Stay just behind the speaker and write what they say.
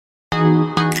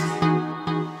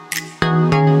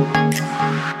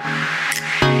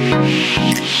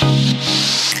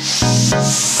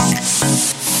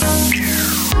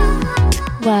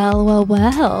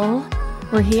Well.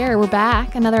 We're here. We're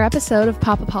back. Another episode of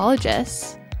Pop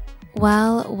Apologists.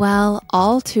 Well,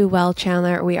 all too well,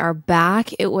 Chandler. We are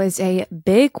back. It was a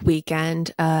big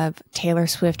weekend of Taylor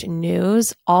Swift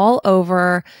news all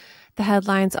over the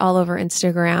headlines, all over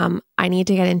Instagram. I need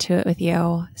to get into it with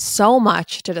you. So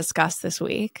much to discuss this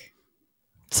week.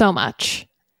 So much.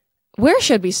 Where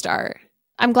should we start?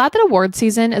 I'm glad that award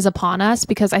season is upon us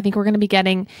because I think we're going to be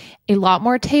getting a lot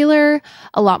more Taylor,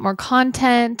 a lot more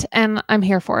content, and I'm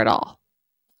here for it all.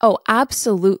 Oh,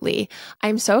 absolutely.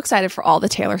 I'm so excited for all the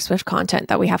Taylor Swift content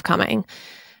that we have coming.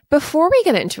 Before we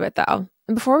get into it, though,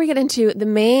 and before we get into the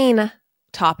main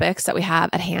topics that we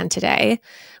have at hand today,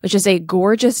 which is a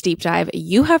gorgeous deep dive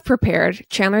you have prepared.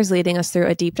 Chandler's leading us through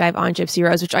a deep dive on Gypsy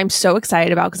Rose, which I'm so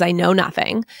excited about because I know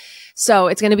nothing. So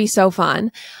it's going to be so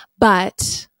fun.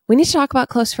 But we need to talk about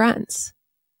close friends.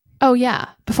 Oh, yeah.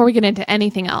 Before we get into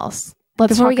anything else,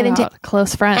 let's talk about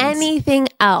close friends. Anything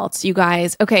else, you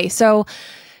guys. Okay, so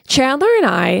Chandler and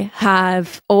I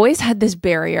have always had this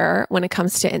barrier when it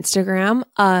comes to Instagram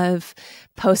of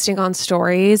posting on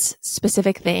stories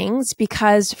specific things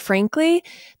because, frankly,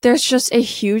 there's just a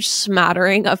huge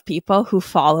smattering of people who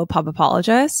follow pop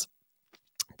apologists.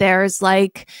 There's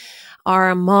like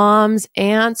our mom's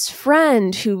aunt's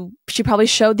friend who she probably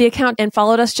showed the account and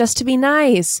followed us just to be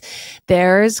nice.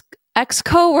 There's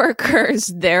ex-coworkers.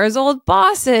 There's old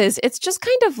bosses. It's just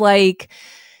kind of like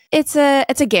it's a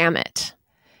gamut.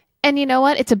 And you know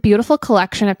what? It's a beautiful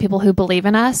collection of people who believe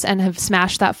in us and have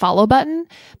smashed that follow button.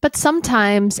 But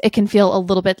sometimes it can feel a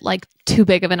little bit like too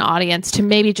big of an audience to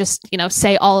maybe just,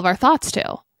 say all of our thoughts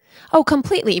to. Oh,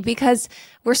 completely. Because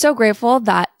we're so grateful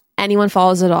that anyone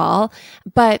follows it all.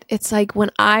 But it's like when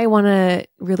I want to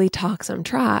really talk some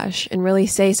trash and really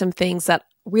say some things that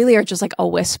really are just like a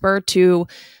whisper to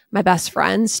my best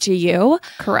friends, to you.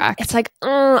 Correct. It's like,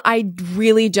 I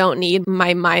really don't need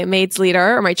my maid's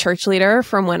leader or my church leader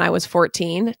from when I was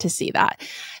 14 to see that.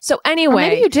 So anyway. Or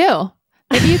maybe you do.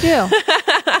 Maybe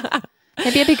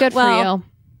it'd be good for you.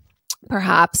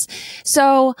 Perhaps.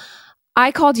 So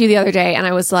I called you the other day and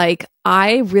I was like,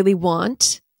 I really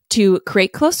want to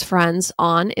create close friends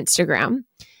on Instagram.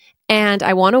 And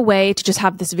I want a way to just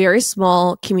have this very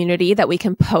small community that we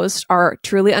can post our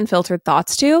truly unfiltered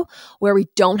thoughts to, where we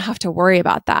don't have to worry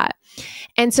about that.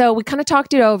 And so we kind of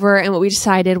talked it over, and what we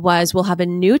decided was we'll have a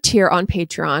new tier on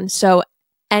Patreon. So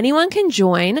anyone can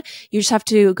join. You just have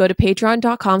to go to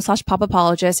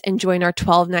patreon.com/popapologist and join our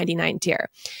 $12.99 tier.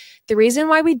 The reason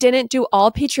why we didn't do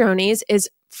all Patreonies is,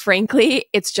 frankly,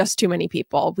 it's just too many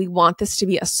people. We want this to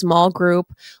be a small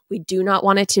group. We do not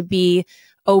want it to be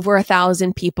over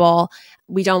 1,000 people.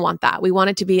 We don't want that. We want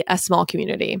it to be a small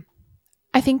community.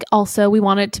 I think also we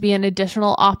want it to be an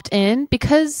additional opt-in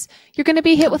because you're going to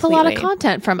be hit with a lot of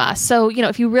content from us. So,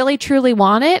 if you really truly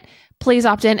want it, please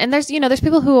opt in. And there's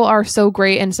people who are so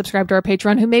great and subscribe to our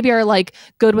Patreon who maybe are like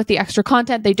good with the extra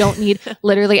content. They don't need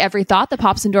literally every thought that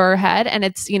pops into our head. And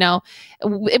it's,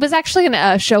 it was actually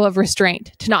a show of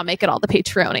restraint to not make it all the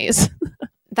Patreonies.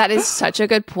 That is such a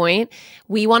good point.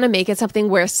 We want to make it something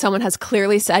where someone has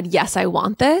clearly said, yes, I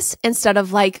want this, instead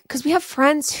of like, because we have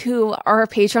friends who are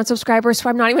Patreon subscribers who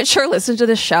I'm not even sure listen to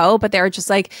the show, but they're just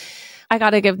like, I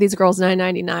got to give these girls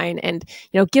 $9.99 and,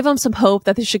 give them some hope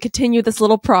that they should continue this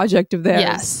little project of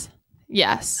theirs.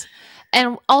 Yes.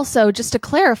 And also, just to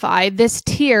clarify, this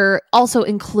tier also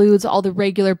includes all the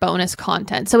regular bonus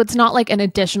content. So it's not like an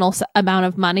additional amount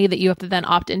of money that you have to then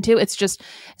opt into. It's just,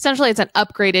 essentially, it's an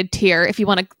upgraded tier if you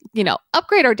want to,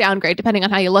 upgrade or downgrade, depending on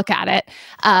how you look at it,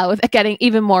 with getting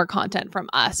even more content from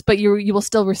us. But you will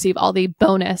still receive all the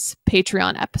bonus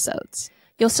Patreon episodes.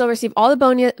 You'll still receive all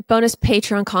the bonus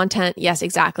Patreon content. Yes,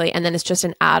 exactly. And then it's just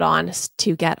an add-on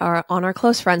to get on our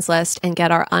close friends list and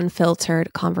get our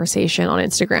unfiltered conversation on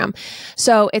Instagram.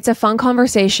 So it's a fun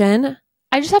conversation.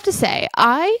 I just have to say,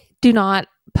 I do not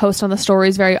post on the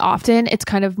stories very often. It's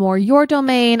kind of more your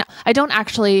domain. I don't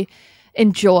actually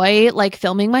enjoy like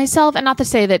filming myself. And not to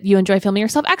say that you enjoy filming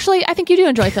yourself. Actually, I think you do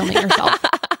enjoy filming yourself.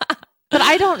 But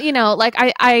I don't,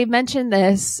 I mentioned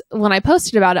this when I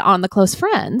posted about it on the close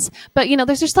friends, but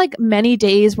there's just like many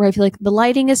days where I feel like the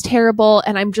lighting is terrible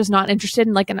and I'm just not interested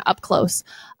in like an up close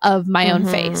of my own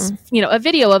face, a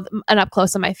video of an up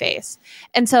close of my face.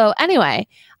 And so anyway,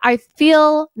 I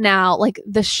feel now like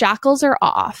the shackles are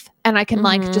off and I can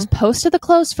like just post to the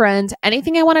close friends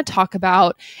anything I want to talk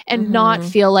about and not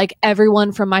feel like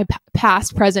everyone from my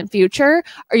past, present, future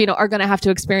are going to have to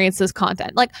experience this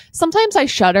content. Like sometimes I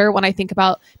shudder when I think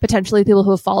about potentially people who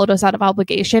have followed us out of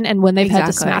obligation and when they've had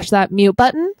to smash that mute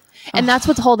button. And that's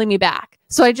what's holding me back.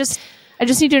 So I just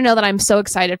need you to know that I'm so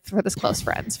excited for this close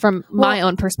friends from my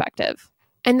own perspective.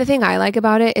 And the thing I like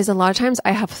about it is a lot of times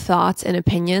I have thoughts and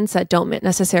opinions that don't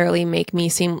necessarily make me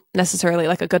seem necessarily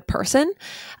like a good person,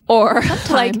 or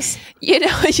Sometimes.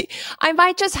 I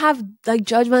might just have like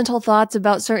judgmental thoughts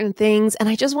about certain things and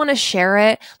I just want to share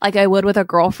it like I would with a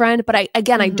girlfriend. But I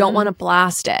don't want to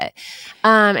blast it.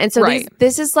 And so Right.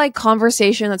 this is like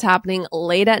conversation that's happening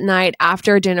late at night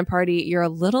after a dinner party. You're a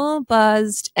little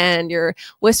buzzed and you're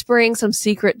whispering some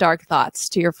secret dark thoughts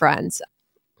to your friends.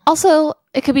 Also,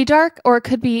 it could be dark or it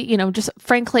could be, just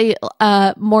frankly,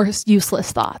 more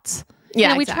useless thoughts.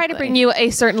 Yeah, we try to bring you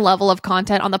a certain level of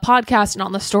content on the podcast and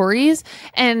on the stories.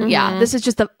 And this is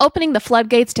just opening the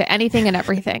floodgates to anything and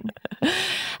everything.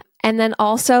 And then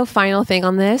also, final thing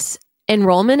on this,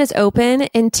 enrollment is open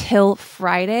until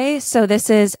Friday. So this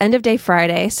is end of day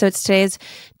Friday. So today's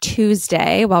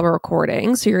Tuesday while we're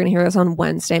recording. So you're going to hear this on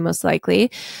Wednesday, most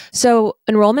likely. So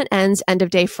enrollment ends end of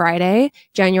day Friday,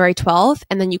 January 12th.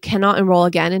 And then you cannot enroll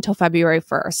again until February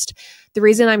 1st. The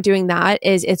reason I'm doing that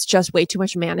is it's just way too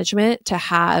much management to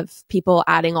have people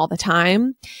adding all the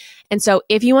time. And so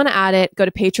if you want to add it, go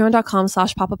to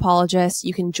patreon.com/popapologist.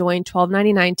 You can join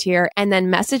 $12.99 tier and then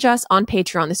message us on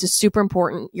Patreon. This is super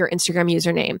important, your Instagram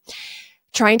username.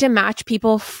 Trying to match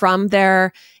people from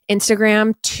their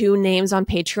Instagram to names on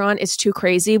Patreon is too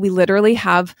crazy. We literally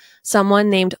have someone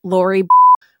named Lori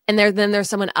and then there's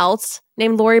someone else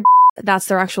named Lori. That's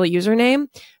their actual username,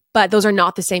 but those are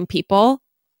not the same people.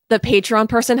 The Patreon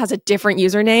person has a different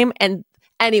username. And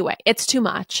anyway, it's too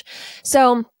much.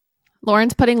 So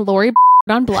Lauren's putting Lori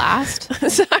on blast.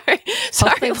 Sorry,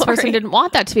 Hopefully this person didn't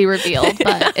want that to be revealed,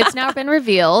 but it's now been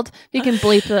revealed. You can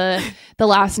bleep the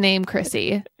last name,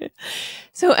 Chrissy.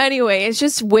 So anyway, it's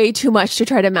just way too much to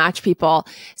try to match people.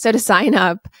 So to sign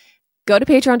up, go to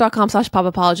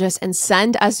patreon.com/popapologist and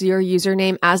send us your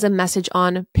username as a message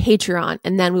on Patreon,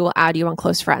 and then we will add you on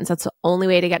close friends. That's the only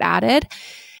way to get added.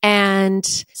 And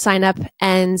sign up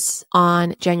ends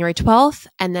on January 12th,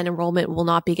 and then enrollment will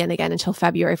not begin again until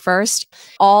February 1st.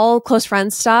 All close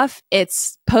friends stuff,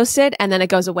 it's posted and then it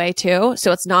goes away too.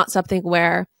 So it's not something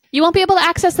where you won't be able to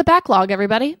access the backlog,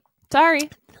 everybody.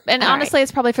 Sorry. And honestly,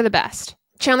 it's probably for the best.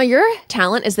 Chandler, your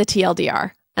talent is the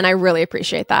TLDR, and I really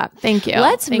appreciate that. Thank you.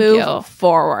 Let's move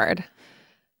forward.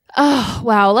 Oh,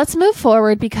 wow. Let's move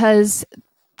forward because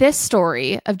this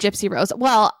story of Gypsy Rose.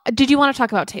 Well, did you want to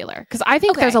talk about Taylor? Because I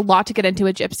think there's a lot to get into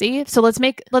with Gypsy. So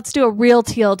let's do a real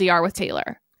TLDR with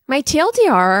Taylor. My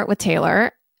TLDR with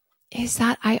Taylor is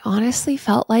that I honestly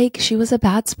felt like she was a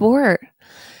bad sport.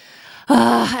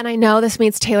 And I know this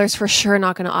means Taylor's for sure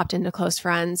not going to opt into close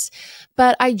friends,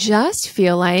 but I just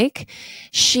feel like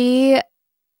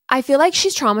I feel like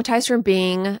she's traumatized from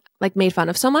being like made fun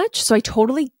of so much. So I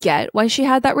totally get why she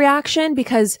had that reaction,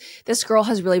 because this girl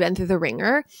has really been through the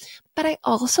ringer. But I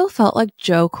also felt like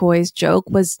Joe Coy's joke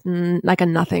was like a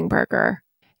nothing burger.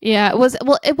 Yeah, it was.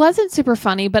 Well, it wasn't super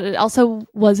funny, but it also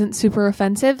wasn't super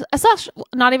offensive.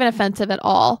 Not even offensive at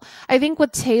all. I think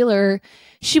with Taylor,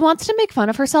 she wants to make fun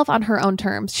of herself on her own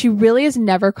terms. She really is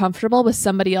never comfortable with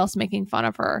somebody else making fun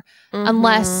of her,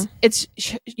 unless it's,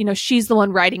 she's the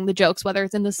one writing the jokes, whether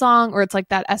it's in the song or it's like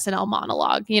that SNL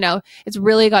monologue. It's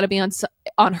really got to be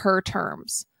on her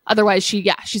terms. Otherwise,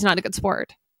 she's not a good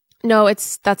sport. No,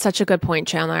 that's such a good point,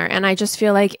 Chandler. And I just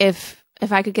feel like if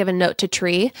I could give a note to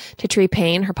Tree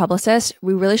Payne, her publicist,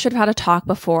 we really should have had a talk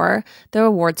before the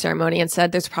award ceremony and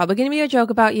said, there's probably going to be a joke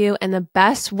about you. And the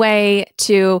best way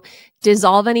to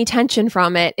dissolve any tension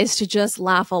from it is to just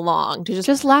laugh along, to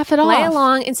just laugh it off, play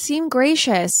along and seem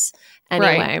gracious.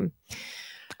 Anyway,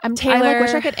 right. Taylor. I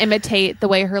wish I could imitate the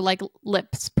way her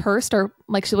lips pursed, or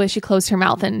the way she closed her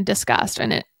mouth in disgust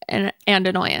and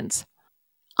annoyance.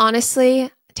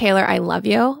 Honestly, Taylor, I love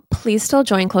you. Please still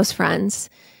join close friends.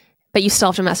 But you still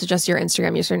have to message us your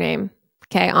Instagram username.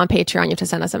 Okay, on Patreon, you have to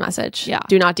send us a message. Yeah.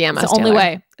 Do not DM us, It's the only Taylor.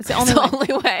 way. It's the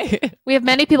only way. We have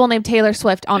many people named Taylor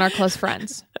Swift on our close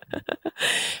friends.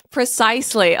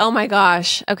 Precisely. Oh my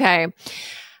gosh. Okay.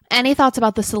 Any thoughts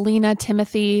about the Selena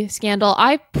Timothy scandal?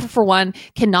 I, for one,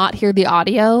 cannot hear the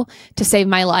audio to save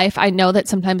my life. I know that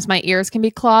sometimes my ears can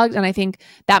be clogged, and I think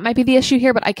that might be the issue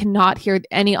here, but I cannot hear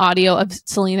any audio of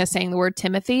Selena saying the word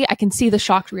Timothy. I can see the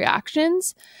shocked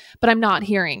reactions, but I'm not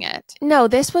hearing it. No,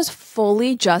 this was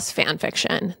fully just fan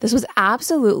fiction. This was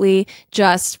absolutely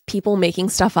just people making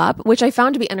stuff up, which I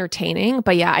found to be entertaining.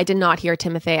 But yeah, I did not hear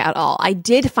Timothy at all. I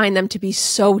did find them to be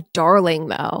so darling,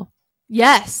 though.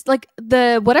 Yes, like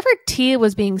whatever tea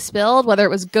was being spilled, whether it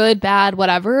was good, bad,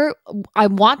 whatever, I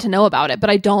want to know about it, but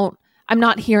I'm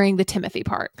not hearing the Timothy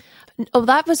part. Oh,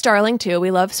 that was darling too. We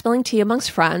love spilling tea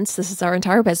amongst friends. This is our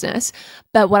entire business.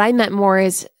 But what I meant more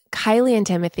is Kylie and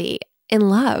Timothy in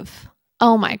love.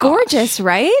 Oh my gosh. Gorgeous,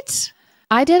 right?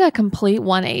 I did a complete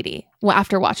 180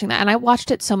 after watching that. And I watched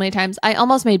it so many times. I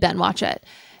almost made Ben watch it.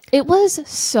 It was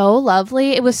so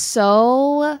lovely. It was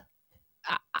so...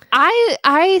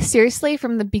 I seriously,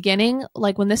 from the beginning,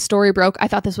 like when this story broke, I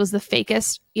thought this was the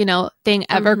fakest, thing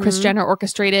ever. Kris Jenner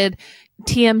orchestrated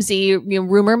TMZ,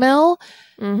 rumor mill.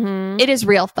 It is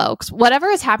real, folks. Whatever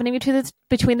is happening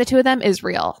between the two of them is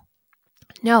real.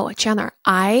 No, Chandler,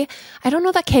 I don't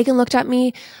know that Kagan looked at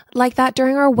me like that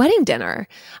during our wedding dinner.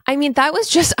 I mean, that was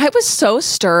just, I was so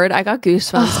stirred. I got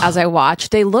goosebumps as I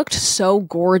watched. They looked so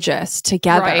gorgeous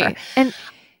together. Right. And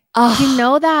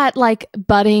that like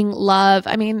budding love,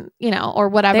 I mean, or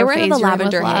whatever. They were phase in the you're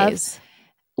lavender with love, haze.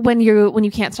 when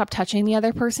you can't stop touching the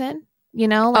other person,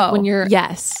 when you're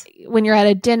at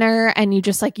a dinner and you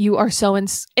just like, you are so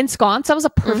ensconced. That was a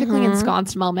perfectly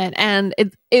ensconced moment. And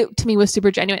it to me was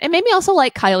super genuine. It made me also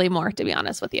like Kylie more, to be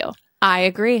honest with you. I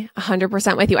agree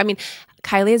 100% with you. I mean,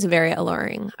 Kylie is very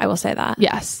alluring. I will say that.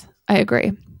 Yes, I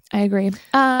agree. Okay,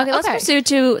 let's pursue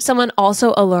to someone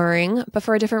also alluring, but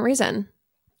for a different reason.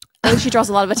 I think she draws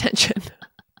a lot of attention.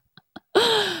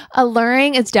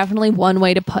 Alluring is definitely one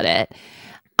way to put it.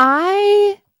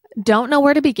 I don't know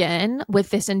where to begin with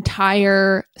this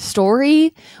entire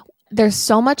story. There's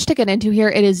so much to get into here.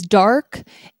 It is dark.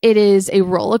 It is a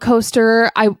roller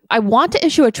coaster. I want to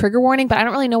issue a trigger warning, but I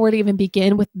don't really know where to even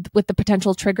begin with the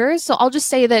potential triggers. So I'll just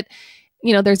say that,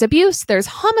 there's abuse, there's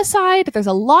homicide, there's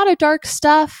a lot of dark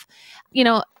stuff.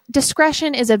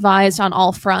 Discretion is advised on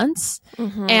all fronts.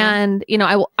 And,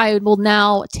 I will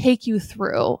now take you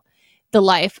through the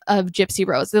life of Gypsy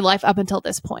Rose, the life up until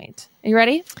this point. Are you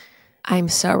ready? I'm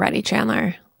so ready,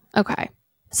 Chandler. Okay.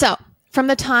 So from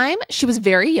the time she was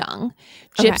very young,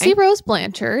 Gypsy Rose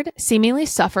Blanchard seemingly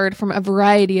suffered from a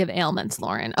variety of ailments,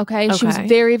 Lauren. Okay. She was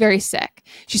very, very sick.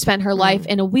 She spent her life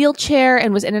in a wheelchair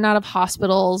and was in and out of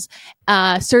hospitals,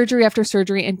 surgery after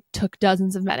surgery, and took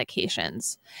dozens of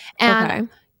medications. And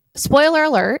spoiler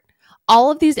alert,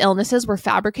 all of these illnesses were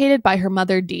fabricated by her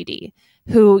mother, Dee Dee,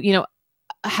 who,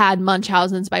 had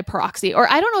Munchausen's by proxy. Or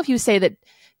I don't know if you say that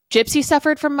Gypsy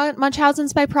suffered from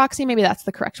Munchausen's by proxy. Maybe that's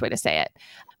the correct way to say it.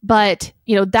 But,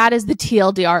 that is the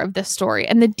TLDR of this story.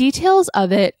 And the details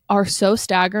of it are so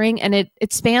staggering. And it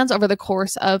spans over the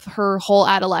course of her whole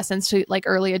adolescence to like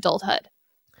early adulthood.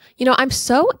 I'm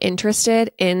so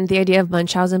interested in the idea of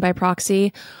Munchausen by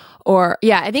proxy.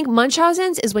 I think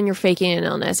Munchausen's is when you're faking an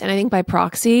illness. And I think by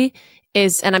proxy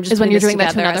is when you're doing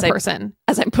that to another person.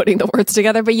 As I'm putting the words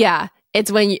together. But yeah, it's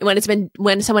when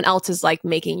someone else is like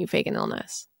making you fake an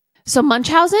illness. So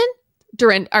Munchausen's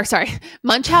Yolanda.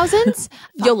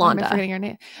 I'm forgetting your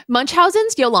name.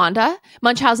 Munchausen's Yolanda.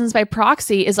 Munchausen's by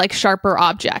proxy is like sharper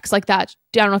objects like that.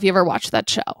 I don't know if you ever watched that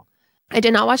show. I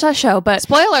did not watch that show, but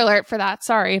spoiler alert for that.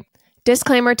 Sorry.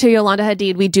 Disclaimer to Yolanda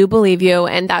Hadid, we do believe you,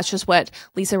 and that's just what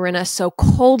Lisa Rinna so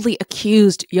coldly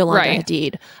accused Yolanda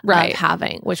Hadid of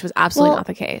having, which was absolutely not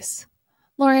the case.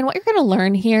 Lauren, what you're going to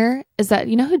learn here is that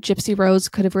who Gypsy Rose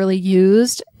could have really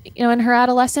used, in her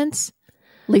adolescence?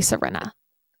 Lisa Rinna.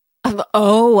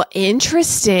 Oh,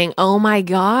 interesting. Oh my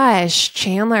gosh,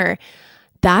 Chandler.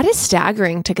 That is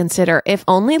staggering to consider. If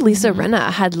only Lisa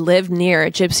Rinna had lived near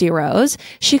Gypsy Rose,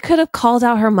 she could have called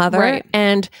out her mother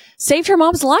and saved her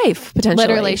mom's life, potentially.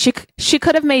 Literally, she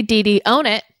could have made Dee Dee own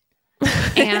it,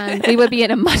 and we would be in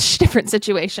a much different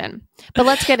situation. But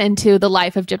let's get into the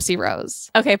life of Gypsy Rose.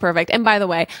 Okay, perfect. And by the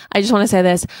way, I just want to say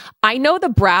this. I know the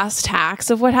brass tacks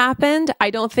of what happened. I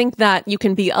don't think that you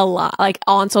can be a lot like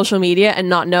on social media and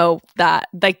not know that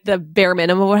like the bare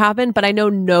minimum of what happened, but I know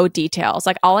no details.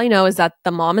 Like all I know is that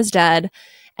the mom is dead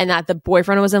and that the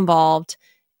boyfriend was involved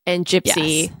and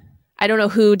Gypsy, I don't know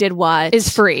who did what.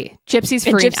 Is free. Gypsy's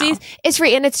free now. Is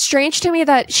free. And it's strange to me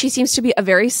that she seems to be a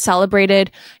very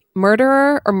celebrated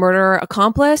murderer or murderer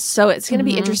accomplice. So it's going to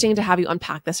be interesting to have you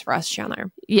unpack this for us, Chandler.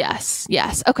 Yes.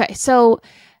 Okay. So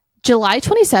July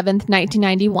 27th,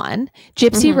 1991,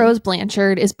 Gypsy Rose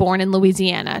Blanchard is born in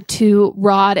Louisiana to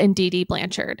Rod and Dee Dee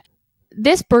Blanchard.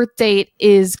 This birth date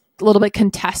is a little bit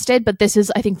contested, but this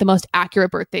is, I think, the most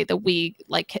accurate birth date that we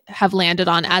have landed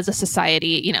on as a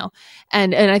society,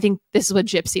 and I think this is what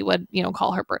Gypsy would,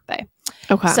 call her birthday.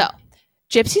 Okay. So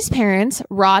Gypsy's parents,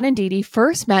 Rod and Dee Dee,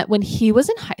 first met when he was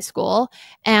in high school,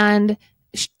 and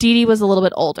Dee Dee was a little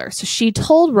bit older. So she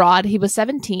told Rod, he was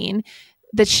 17,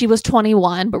 that she was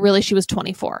 21, but really she was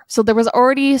 24. So there was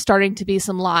already starting to be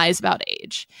some lies about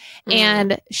age.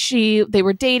 And they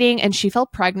were dating and she fell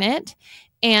pregnant,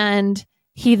 and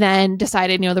he then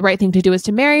decided, the right thing to do is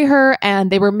to marry her,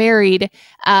 and they were married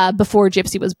before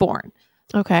Gypsy was born.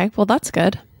 Okay. Well, that's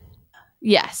good.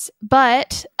 Yes,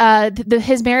 but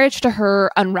his marriage to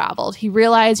her unraveled. He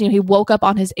realized, he woke up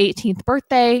on his 18th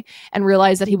birthday and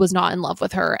realized that he was not in love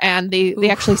with her, and they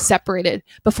actually separated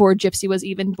before Gypsy was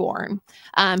even born.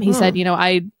 He said,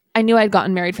 I knew I'd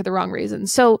gotten married for the wrong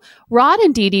reasons. So Rod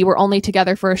and Dee Dee were only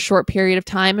together for a short period of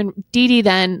time, and Dee Dee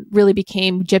then really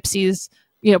became Gypsy's,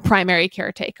 primary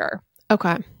caretaker.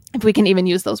 Okay. If we can even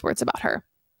use those words about her.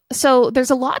 So there's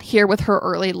a lot here with her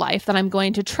early life that I'm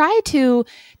going to try to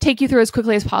take you through as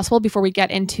quickly as possible before we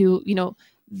get into,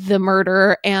 the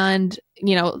murder and,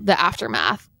 the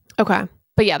aftermath. Okay.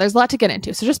 But yeah, there's a lot to get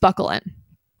into. So just buckle in.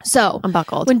 So I'm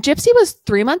buckled. When Gypsy was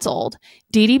 3 months old,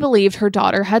 Dee Dee believed her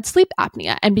daughter had sleep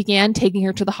apnea and began taking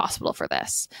her to the hospital for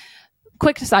this.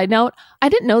 Quick side note, I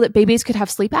didn't know that babies could have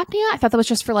sleep apnea. I thought that was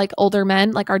just for like older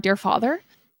men, like our dear father.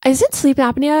 Isn't sleep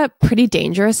apnea pretty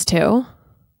dangerous too?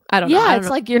 I don't know. Yeah, it's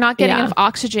like you're not getting enough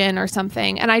oxygen or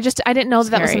something. And I didn't know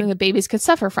that was something that babies could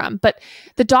suffer from. But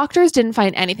the doctors didn't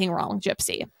find anything wrong with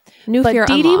Gypsy. New fear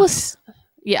Dee Dee unlocked.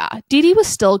 Dee Dee was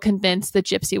still convinced that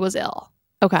Gypsy was ill.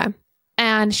 Okay.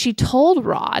 And she told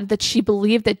Rod that she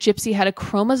believed that Gypsy had a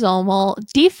chromosomal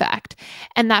defect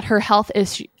and that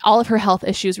all of her health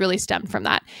issues really stemmed from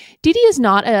that. Dee Dee is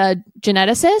not a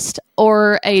geneticist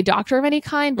or a doctor of any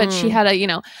kind, but she had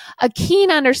a keen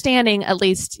understanding, at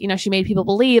least, she made people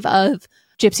believe, of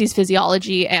Gypsy's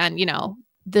physiology and,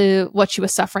 what she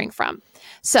was suffering from.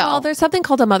 So there's something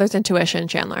called a mother's intuition,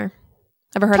 Chandler.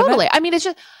 Ever heard of it? Totally. I mean,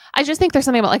 I just think there's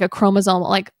something about like a chromosome,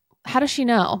 like how does she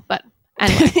know? But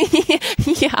anyway.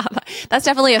 Yeah, that's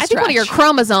definitely a stretch. I think one of your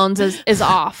chromosomes is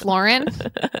off, Lauren.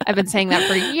 I've been saying that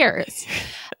for years.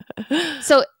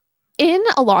 So in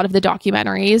a lot of the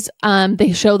documentaries,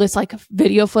 they show this like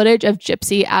video footage of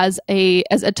Gypsy as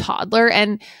a toddler.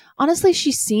 And honestly,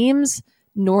 she seems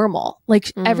normal.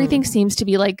 Like everything seems to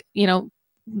be like,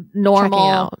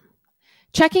 normal.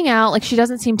 Checking out. Like she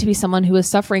doesn't seem to be someone who is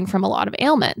suffering from a lot of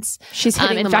ailments. She's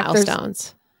hitting the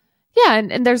milestones. Yeah,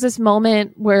 and there's this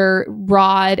moment where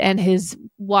Rod and his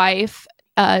wife,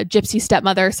 Gypsy's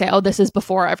stepmother, say, "Oh, this is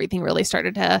before everything really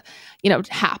started to,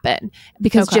 happen,"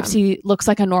 because Gypsy looks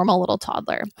like a normal little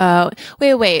toddler. Oh,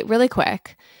 wait, really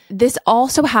quick. This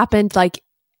also happened like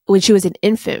when she was an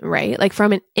infant, right? Like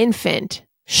from an infant,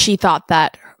 she thought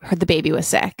that the baby was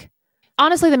sick.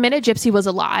 Honestly, the minute Gypsy was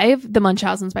alive, the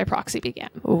Munchausens by proxy began.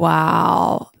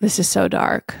 Wow, this is so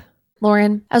dark.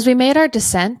 Lauren, as we made our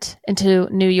descent into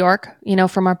New York,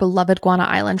 from our beloved Guana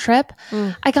Island trip,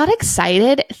 I got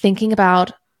excited thinking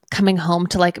about coming home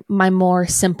to like my more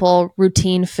simple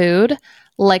routine food,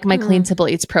 like my Clean Simple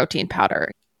Eats protein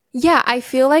powder. Yeah, I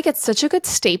feel like it's such a good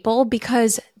staple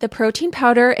because the protein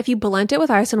powder, if you blend it with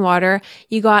ice and water,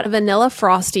 you got vanilla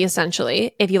frosty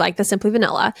essentially, if you like the Simply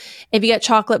Vanilla. If you get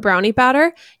chocolate brownie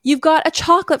batter, you've got a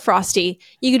chocolate frosty.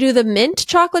 You could do the mint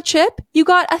chocolate chip, you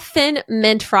got a thin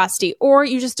mint frosty, or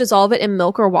you just dissolve it in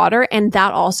milk or water, and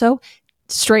that also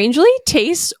strangely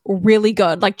tastes really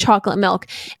good, like chocolate milk.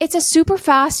 It's a super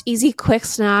fast, easy, quick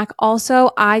snack.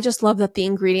 Also, I just love that the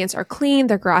ingredients are clean,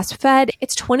 they're grass-fed.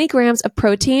 It's 20 grams of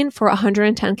protein for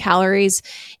 110 calories.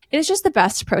 It is just the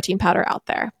best protein powder out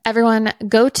there. Everyone,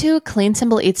 go to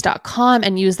cleansimpleeats.com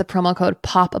and use the promo code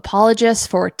POPAPOLOGIST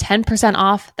for 10%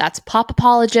 off. That's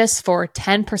POPAPOLOGIST for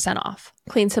 10% off.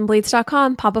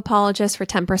 Cleansimpleeats.com, POPAPOLOGIST for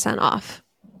 10% off.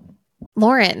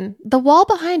 Lauren, the wall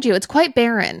behind you, it's quite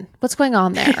barren. What's going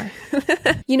on there?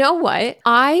 You know what?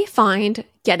 I find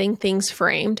getting things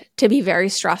framed to be very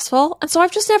stressful. And so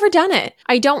I've just never done it.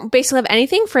 I don't basically have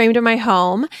anything framed in my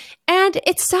home. And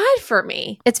it's sad for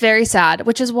me. It's very sad,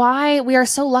 which is why we are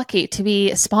so lucky to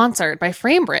be sponsored by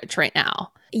FrameBridge right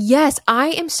now. Yes, I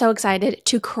am so excited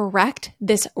to correct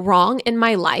this wrong in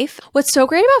my life. What's so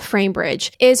great about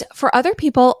FrameBridge is for other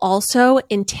people also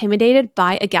intimidated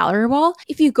by a gallery wall,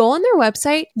 if you go on their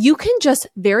website, you can just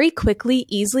very quickly,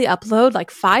 easily upload like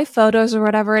 5 photos or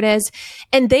whatever it is,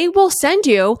 and they will send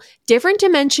you different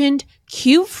dimensioned,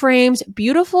 cute frames,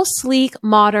 beautiful, sleek,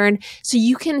 modern, so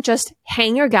you can just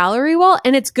hang your gallery wall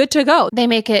and it's good to go. They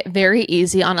make it very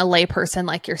easy on a layperson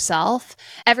like yourself.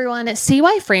 Everyone, see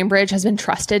why FrameBridge has been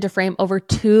trusted to frame over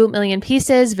 2 million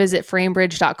pieces. Visit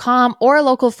framebridge.com or a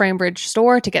local FrameBridge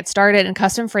store to get started and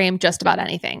custom frame just about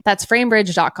anything. That's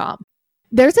framebridge.com.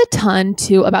 There's a ton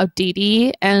too about Dee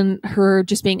Dee and her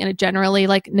just being a generally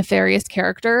like nefarious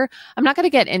character. I'm not going to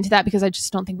get into that because I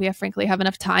just don't think we frankly have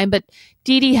enough time, but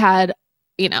Dee Dee had,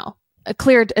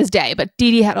 clear as day, but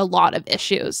Dee Dee had a lot of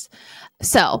issues.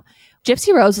 So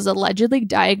Gypsy Rose was allegedly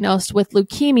diagnosed with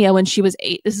leukemia when she was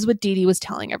 8. This is what Dee Dee was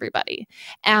telling everybody.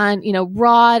 And,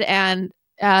 Rod and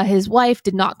his wife,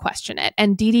 did not question it.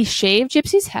 And Dee Dee shaved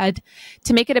Gypsy's head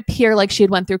to make it appear like she had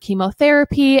went through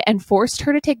chemotherapy and forced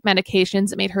her to take medications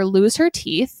that made her lose her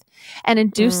teeth and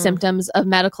induce symptoms of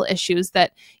medical issues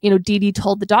that, Dee Dee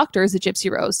told the doctors that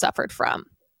Gypsy Rose suffered from.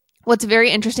 What's very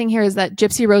interesting here is that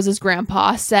Gypsy Rose's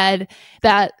grandpa said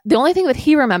that the only thing that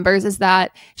he remembers is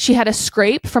that she had a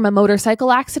scrape from a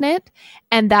motorcycle accident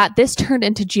and that this turned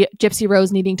into Gypsy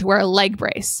Rose needing to wear a leg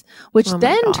brace, which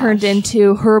then turned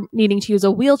into her needing to use a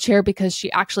wheelchair because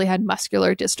she actually had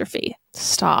muscular dystrophy.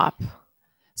 Stop.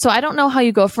 So I don't know how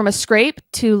you go from a scrape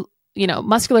to,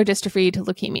 muscular dystrophy to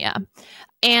leukemia.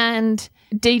 And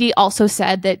Dee Dee also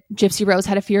said that Gypsy Rose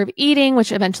had a fear of eating,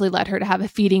 which eventually led her to have a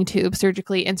feeding tube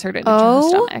surgically inserted into her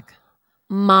stomach.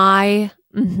 My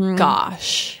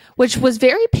gosh. Which was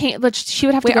very painful. Which she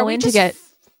would have to go in to get.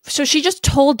 So she just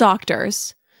told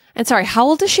doctors. And sorry, how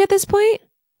old is she at this point?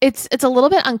 It's a little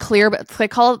bit unclear, but they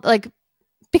call it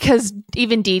because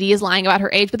even Dee Dee is lying about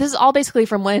her age. But this is all basically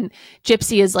from when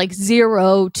Gypsy is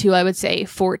 0 to, I would say,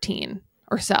 14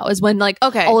 or so, is when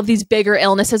all of these bigger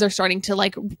illnesses are starting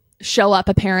to show up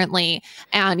apparently.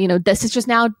 And, this is just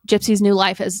now Gypsy's new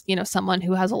life as, someone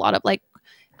who has a lot of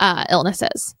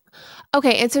illnesses.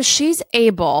 Okay. And so she's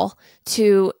able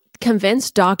to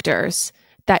convince doctors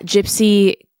that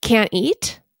Gypsy can't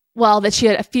eat? Well, that she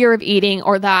had a fear of eating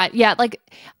or that,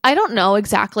 I don't know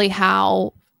exactly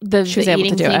how she was able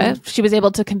to do it. She was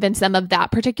able to convince them of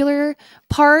that particular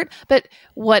part. But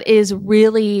what is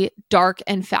really dark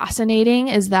and fascinating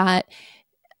is that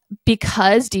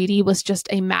because Dee Dee was just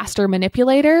a master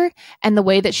manipulator and the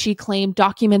way that she claimed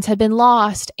documents had been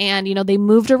lost and, they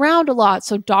moved around a lot.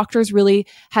 So doctors really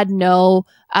had no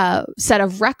set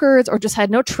of records or just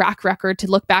had no track record to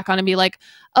look back on and be like,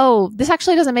 oh, this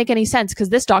actually doesn't make any sense because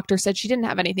this doctor said she didn't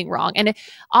have anything wrong. And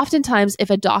oftentimes if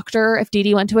Dee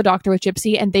Dee went to a doctor with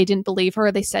Gypsy and they didn't believe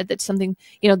her, they said that something,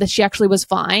 that she actually was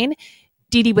fine,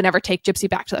 Dee Dee would never take Gypsy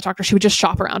back to that doctor. She would just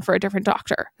shop around for a different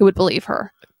doctor who would believe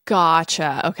her.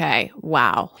 Gotcha. Okay.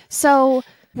 Wow. So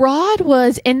Rod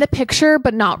was in the picture,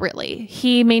 but not really.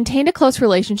 He maintained a close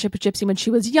relationship with Gypsy when she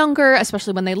was younger,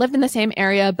 especially when they lived in the same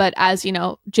area. But as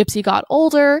Gypsy got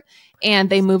older and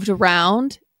they moved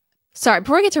around. Sorry,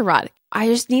 before we get to Rod, I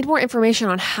just need more information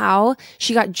on how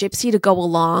she got Gypsy to go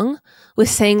along with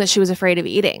saying that she was afraid of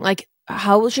eating.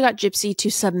 How she got Gypsy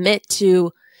to submit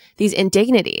to these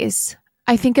indignities.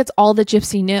 I think it's all that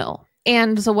Gypsy knew.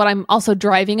 And so what I'm also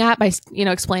driving at by,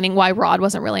 explaining why Rod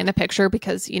wasn't really in the picture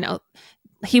because,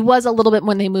 he was a little bit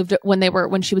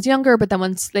when she was younger, but then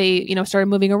once they, started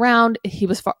moving around, he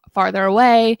was farther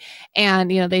away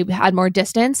and, they had more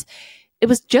distance. It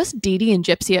was just Dee Dee and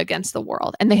Gypsy against the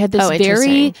world. And they had this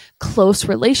very close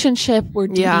relationship where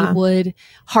Dee Dee would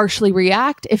harshly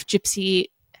react if Gypsy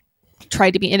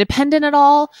tried to be independent at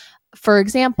all. For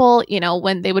example,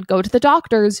 when they would go to the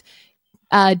doctors,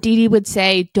 Dee Dee would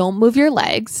say, "Don't move your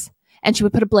legs." And she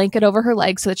would put a blanket over her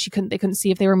legs so that they couldn't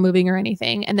see if they were moving or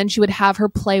anything. And then she would have her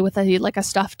play with a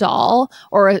stuffed doll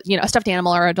or a stuffed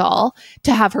animal or a doll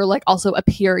to have her also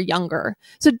appear younger.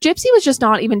 So Gypsy was just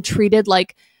not even treated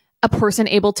like a person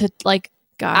able to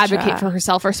advocate for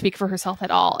herself or speak for herself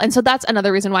at all. And so that's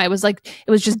another reason why it was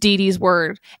just Dee Dee's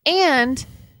word. And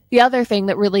the other thing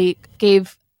that really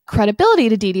gave credibility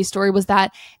to Dee Dee's story was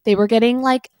that they were getting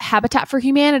Habitat for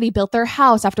Humanity built their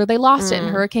house after they lost it in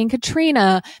Hurricane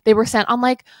Katrina. They were sent on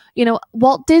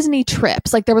Walt Disney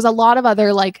trips. There was a lot of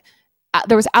other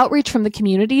there was outreach from the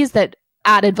communities that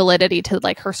added validity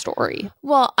to her story.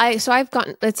 Well,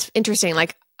 it's interesting.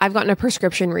 I've gotten a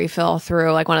prescription refill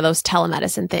through one of those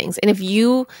telemedicine things. And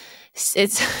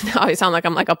it's I sound like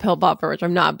I'm a pill bopper, which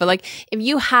I'm not, but if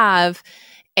you have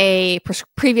a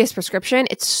previous prescription,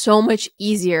 it's so much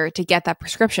easier to get that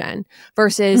prescription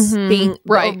versus being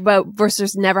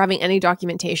versus never having any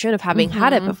documentation of having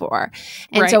had it before.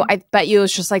 And so I bet you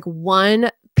it's just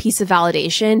one piece of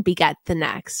validation beget the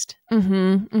next.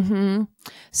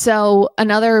 So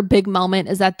another big moment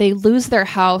is that they lose their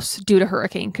house due to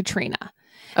Hurricane Katrina.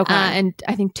 Okay. And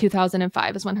I think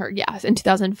 2005 is when in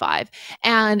 2005.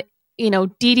 And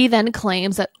Dee Dee then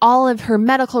claims that all of her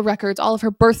medical records, all of her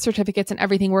birth certificates and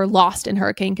everything were lost in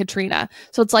Hurricane Katrina.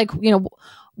 So it's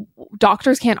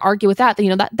doctors can't argue with that.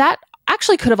 That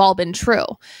actually could have all been true.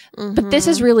 But this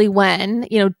is really when,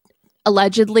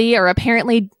 allegedly or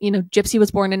apparently, Gypsy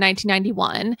was born in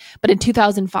 1991. But in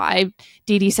 2005,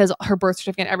 Dee Dee says her birth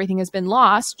certificate and everything has been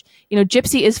lost.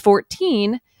 Gypsy is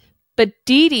 14, but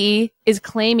Dee Dee is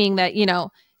claiming that,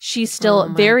 she's still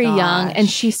very young, and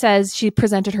she says she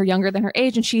presented her younger than her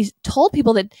age, and she told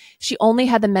people that she only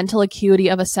had the mental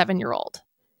acuity of a 7-year-old.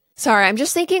 Sorry, I'm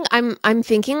just thinking, I'm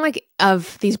thinking like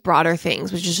of these broader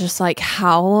things, which is just like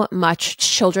how much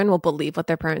children will believe what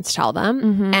their parents tell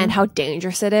them and how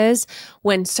dangerous it is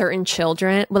when certain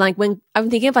children, when I'm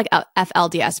thinking of like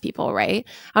FLDS people, right?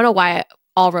 I don't know why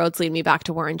all roads lead me back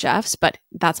to Warren Jeffs, but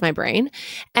that's my brain.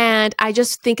 And I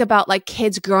just think about like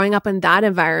kids growing up in that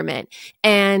environment.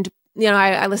 And you know,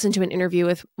 I listened to an interview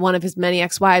with one of his many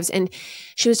ex-wives, and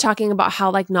she was talking about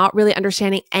how like not really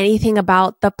understanding anything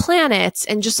about the planets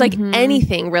and just like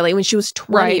anything really when she was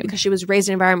 20 because she was raised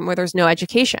in an environment where there's no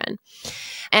education.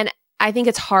 And I think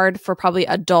it's hard for probably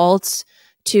adults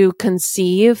to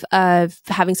conceive of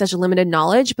having such a limited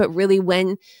knowledge, but really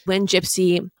when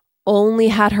Gypsy only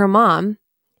had her mom,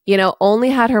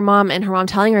 and her mom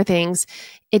telling her things,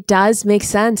 it does make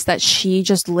sense that she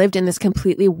just lived in this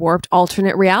completely warped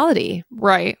alternate reality.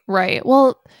 Right.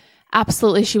 Well,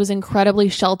 absolutely. She was incredibly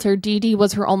sheltered. Dee Dee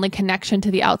was her only connection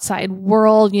to the outside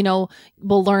world.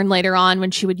 We'll learn later on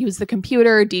when she would use the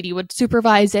computer, Dee Dee would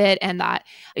supervise it, and that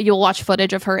you'll watch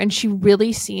footage of her. And she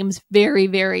really seems very,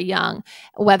 very young,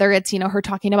 whether it's, her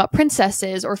talking about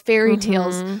princesses or fairy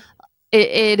tales.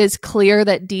 It is clear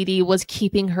that Dee Dee was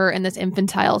keeping her in this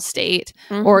infantile state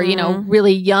or,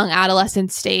 really young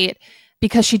adolescent state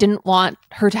because she didn't want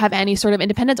her to have any sort of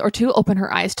independence or to open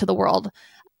her eyes to the world.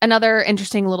 Another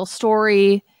interesting little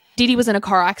story, Dee Dee was in a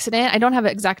car accident. I don't have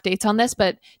exact dates on this,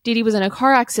 but Dee Dee was in a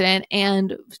car accident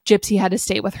and Gypsy had to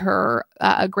stay with her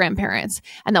grandparents.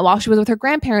 And that while she was with her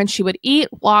grandparents, she would eat,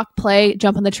 walk, play,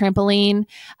 jump on the trampoline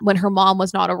when her mom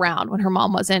was not around, when her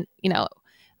mom wasn't,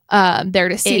 there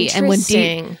to see. And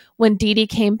when Dee Dee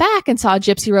came back and saw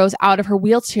Gypsy Rose out of her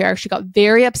wheelchair, she got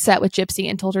very upset with Gypsy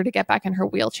and told her to get back in her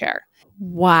wheelchair.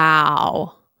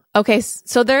 Wow. Okay,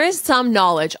 so there is some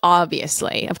knowledge,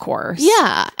 obviously, of course.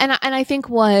 Yeah, and I think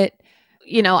what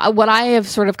I have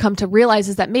sort of come to realize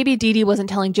is that maybe Dee Dee wasn't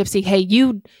telling Gypsy, hey,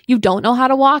 you don't know how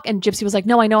to walk. And Gypsy was like,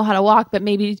 no, I know how to walk. But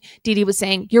maybe Dee Dee was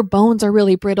saying, your bones are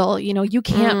really brittle. You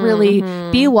can't really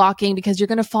be walking because you're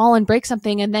going to fall and break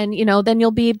something. And then, then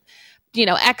you'll be,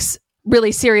 X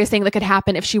really serious thing that could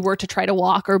happen if she were to try to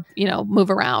walk or, move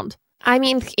around. I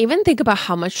mean, even think about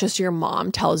how much just your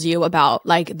mom tells you about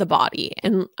like the body.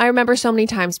 And I remember so many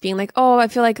times being like, oh, I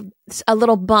feel like it's a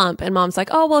little bump. And mom's like,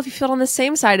 oh, well, if you feel it on the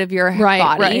same side of your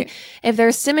body, if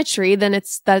there's symmetry, then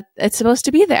it's supposed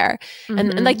to be there.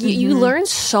 And like you learn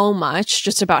so much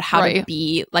just about how to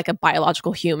be like a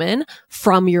biological human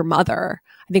from your mother.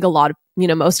 I think a lot of,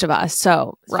 most of us.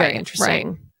 So it's very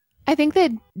interesting. I think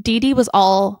that Dee Dee was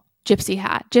all Gypsy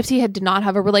had. Gypsy did not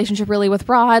have a relationship really with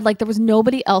Rod. Like there was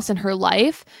nobody else in her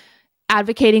life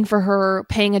advocating for her,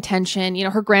 paying attention.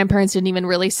 Her grandparents didn't even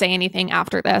really say anything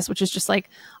after this, which is just like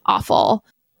awful.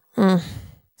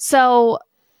 So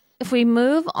if we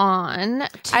move on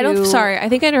to... Sorry, I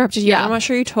think I interrupted you. Yeah. I'm not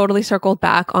sure you totally circled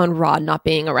back on Rod not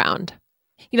being around.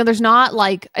 There's not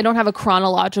like, I don't have a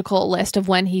chronological list of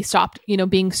when he stopped,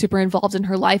 being super involved in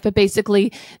her life, but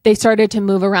basically they started to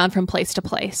move around from place to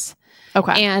place.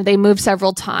 Okay. And they moved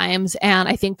several times. And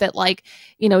I think that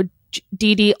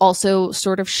Dee Dee also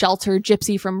sort of sheltered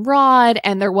Gypsy from Rod,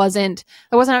 and there wasn't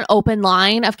an open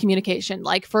line of communication.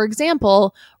 Like, for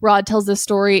example, Rod tells this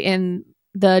story in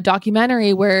the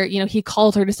documentary where, he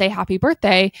called her to say happy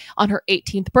birthday on her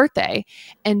 18th birthday.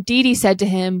 And Dee Dee said to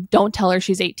him, don't tell her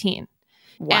she's 18.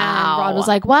 Wow. And Rod was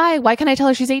like, why? Why can't I tell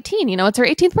her she's 18? It's her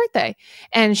 18th birthday.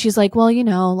 And she's like, well,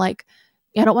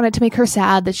 I don't want it to make her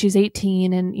sad that she's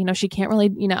 18 and, she can't really,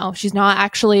 she's not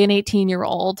actually an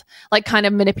 18-year-old, like kind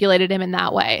of manipulated him in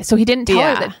that way. So he didn't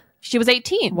tell her that she was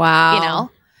 18.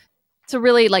 Wow. So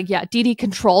really Dee Dee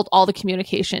controlled all the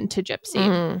communication to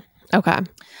Gypsy.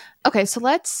 Okay. So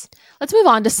let's move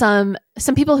on to some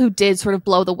people who did sort of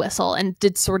blow the whistle and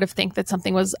did sort of think that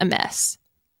something was amiss.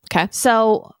 Okay.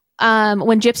 So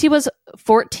when Gypsy was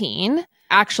 14,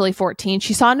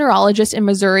 she saw a neurologist in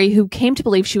Missouri who came to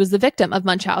believe she was the victim of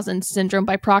Munchausen syndrome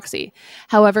by proxy.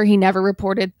 However, he never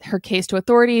reported her case to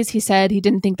authorities. He said he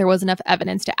didn't think there was enough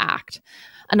evidence to act.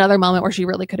 Another moment where she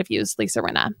really could have used Lisa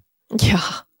Rinna. Yeah.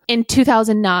 In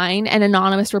 2009, an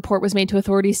anonymous report was made to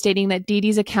authorities stating that Dee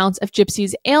Dee's accounts of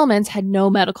Gypsy's ailments had no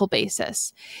medical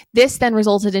basis. This then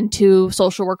resulted in 2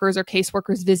 social workers or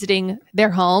caseworkers visiting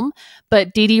their home,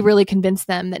 but Dee Dee really convinced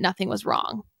them that nothing was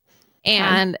wrong.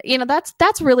 And,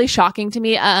 that's really shocking to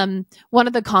me. One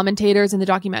of the commentators in the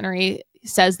documentary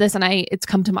says this, and it's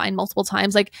come to mind multiple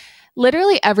times. Like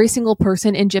literally every single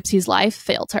person in Gypsy's life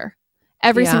failed her.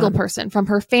 Every single person, from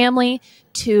her family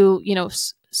to,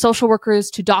 social workers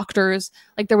to doctors.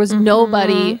 Like there was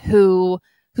nobody who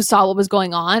saw what was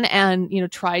going on and,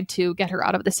 tried to get her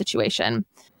out of the situation.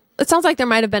 It sounds like there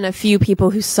might have been a few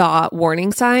people who saw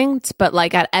warning signs, but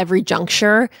like at every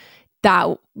juncture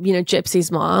that,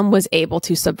 Gypsy's mom was able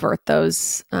to subvert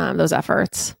those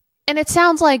efforts. And it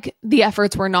sounds like the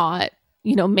efforts were not,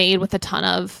 made with a ton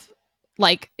of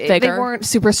they weren't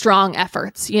super strong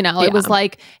efforts, It was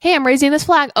like, hey, I'm raising this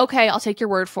flag. Okay, I'll take your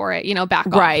word for it, back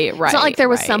off. Right. It's not like there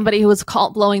was somebody who was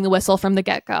blowing the whistle from the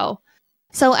get-go.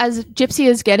 So as Gypsy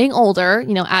is getting older,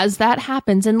 as that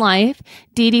happens in life,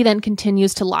 Dee Dee then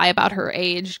continues to lie about her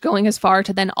age, going as far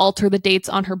to then alter the dates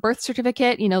on her birth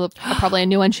certificate, probably a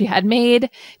new one she had made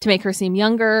to make her seem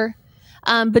younger.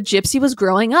 But Gypsy was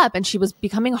growing up and she was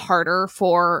becoming harder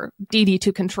for Dee Dee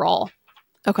to control.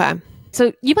 Okay.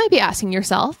 So you might be asking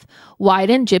yourself, why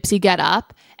didn't Gypsy get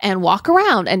up and walk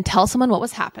around and tell someone what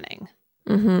was happening?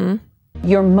 Mm-hmm.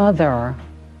 Your mother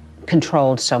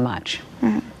controlled so much.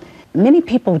 Mm-hmm. Many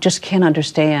people just can't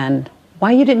understand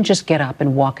why you didn't just get up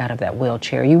and walk out of that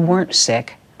wheelchair. You weren't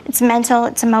sick. It's mental,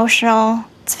 it's emotional,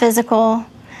 it's physical.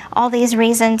 All these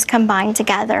reasons combined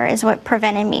together is what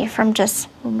prevented me from just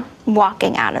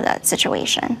walking out of that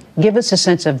situation. Give us a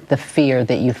sense of the fear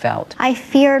that you felt. I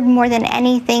feared more than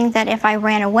anything that if I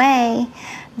ran away,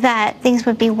 that things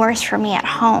would be worse for me at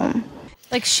home.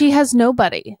 Like, she has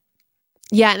nobody.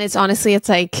 Yeah, and it's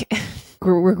like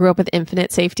we grew up with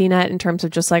infinite safety net in terms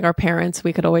of just like our parents.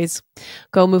 We could always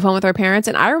go move home with our parents.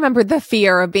 And I remember the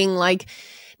fear of being like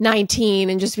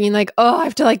 19 and just being like, oh, I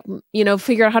have to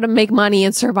figure out how to make money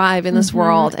and survive in this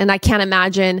world. And I can't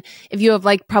imagine if you have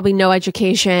like probably no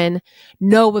education,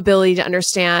 no ability to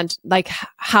understand like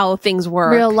how things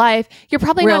work. Real life. You're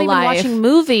probably not even watching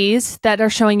movies that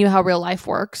are showing you how real life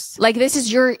works. Like this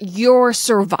is your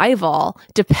survival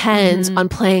depends on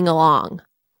playing along.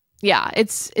 Yeah,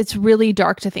 it's really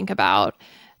dark to think about.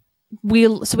 We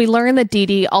learned that Dee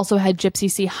Dee also had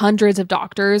Gypsy see hundreds of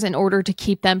doctors in order to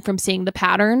keep them from seeing the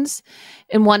patterns.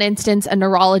 In one instance, a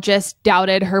neurologist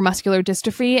doubted her muscular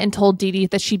dystrophy and told Dee Dee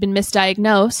that she'd been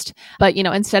misdiagnosed. But,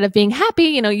 instead of being happy,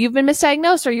 you've been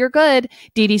misdiagnosed or you're good,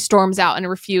 Dee Dee storms out and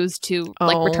refused to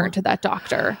return to that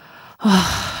doctor.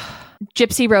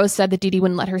 Gypsy Rose said that Dee Dee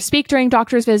wouldn't let her speak during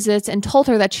doctor's visits and told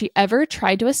her that she ever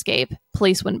tried to escape.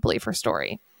 Police wouldn't believe her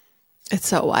story. It's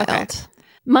so wild. Okay.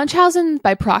 Munchausen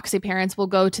by proxy parents will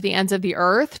go to the ends of the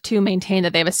earth to maintain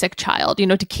that they have a sick child,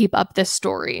 to keep up this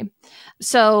story.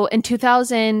 So in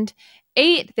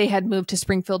 2008, they had moved to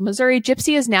Springfield, Missouri.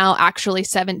 Gypsy is now actually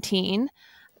 17.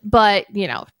 But,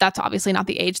 that's obviously not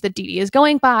the age that Dee Dee is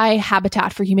going by.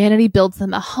 Habitat for Humanity builds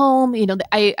them a home.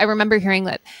 I remember hearing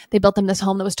that they built them this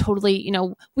home that was totally,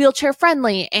 wheelchair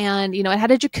friendly. And, it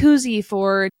had a jacuzzi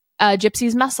for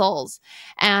Gypsy's muscles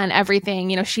and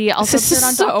everything. She also appeared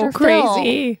on Dr.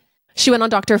 Phil. She went on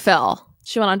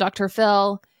Dr.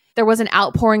 Phil. There was an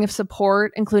outpouring of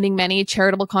support, including many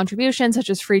charitable contributions,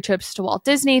 such as free trips to Walt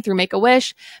Disney through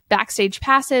Make-A-Wish, backstage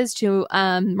passes to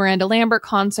Miranda Lambert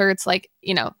concerts,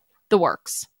 the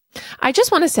works. I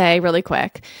just want to say really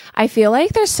quick, I feel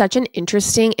like there's such an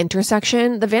interesting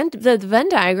intersection. The Venn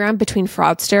diagram between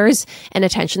fraudsters and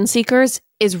attention seekers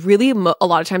is really a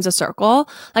lot of times a circle.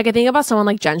 Like I think about someone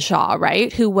like Jen Shaw,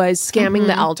 right? Who was scamming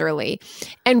the elderly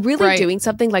and really doing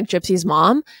something like Gypsy's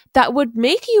mom that would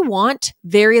make you want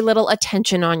very little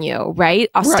attention on you, right?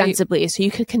 Ostensibly, so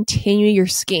you could continue your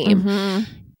scheme.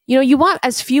 You want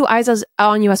as few eyes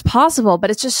on you as possible,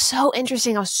 but it's just so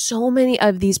interesting how so many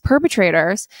of these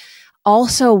perpetrators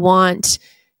also want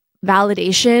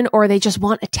validation or they just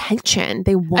want attention.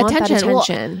 They want that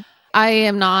attention. Well, I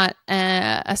am not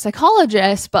a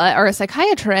psychologist or a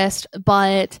psychiatrist,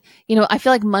 but, I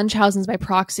feel like Munchausen's by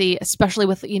proxy, especially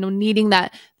with, needing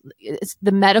that,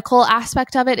 the medical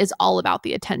aspect of it is all about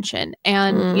the attention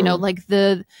and, like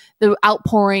the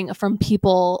outpouring from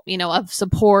people, of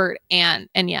support and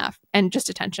just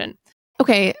attention.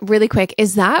 Okay, really quick.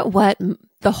 Is that what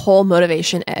the whole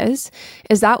motivation is?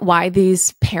 Is that why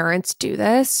these parents do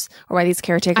this or why these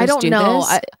caretakers do this?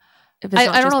 I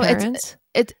don't know.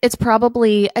 It's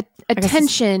probably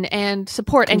attention and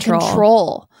support and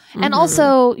control. And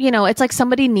also, it's like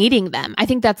somebody needing them. I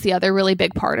think that's the other really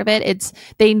big part of it. It's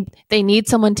they need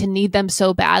someone to need them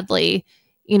so badly,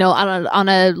 on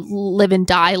a live and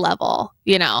die level,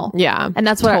 Yeah. And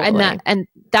that's what and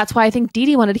that's why I think Dee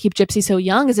Dee wanted to keep Gypsy so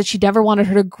young, is that she never wanted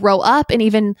her to grow up and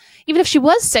even if she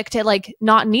was sick to like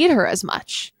not need her as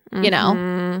much,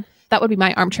 That would be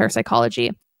my armchair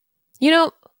psychology.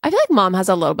 I feel like mom has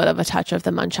a little bit of a touch of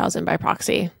the Munchausen by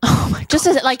proxy. Oh my god! Just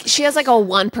as she has like a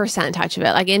 1% touch of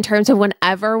it. Like in terms of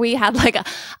whenever we had like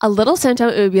a little symptom,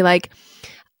 it would be like,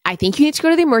 I think you need to go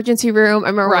to the emergency room. I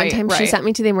remember one Right, time she right. sent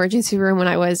me to the emergency room when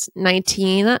I was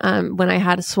 19, when I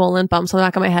had swollen bumps on the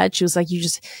back of my head. She was like,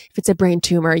 if it's a brain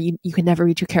tumor, you can never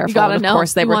be too careful. You gotta And of know.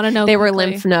 course, they You wanna know were quickly.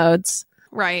 lymph nodes.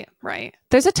 Right.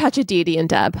 There's a touch of Dee Dee and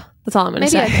Deb. That's all I'm going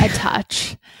to Maybe say. a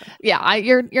touch. Yeah,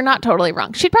 you're not totally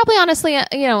wrong. She'd probably honestly,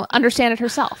 understand it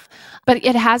herself. But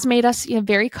it has made us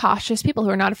very cautious people who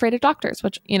are not afraid of doctors,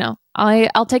 which,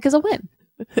 I'll take as a win.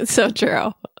 It's so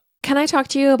true. Can I talk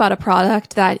to you about a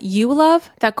product that you love,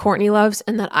 that Courtney loves,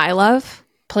 and that I love?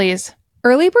 Please.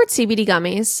 Early Bird CBD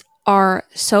gummies are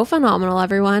so phenomenal,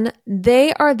 everyone.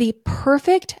 They are the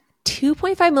perfect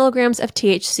 2.5 milligrams of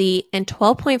THC and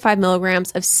 12.5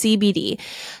 milligrams of CBD.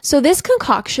 So this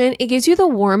concoction, it gives you the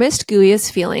warmest,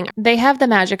 gooeyest feeling. They have the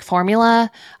magic formula.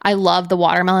 I love the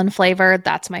watermelon flavor.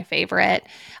 That's my favorite.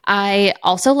 I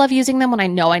also love using them when I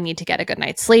know I need to get a good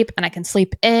night's sleep and I can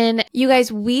sleep in. You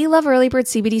guys, we love Early Bird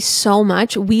CBD so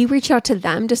much. We reached out to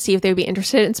them to see if they would be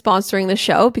interested in sponsoring the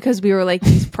show because we were like,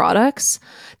 these products,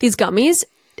 these gummies,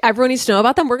 everyone needs to know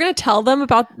about them. We're going to tell them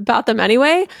about them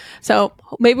anyway. So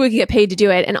maybe we can get paid to do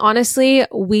it. And honestly,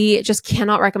 we just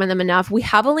cannot recommend them enough. We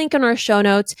have a link in our show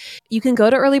notes. You can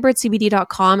go to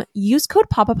earlybirdcbd.com, use code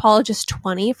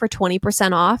POPApologist20 for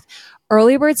 20% off.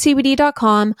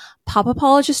 earlybirdcbd.com,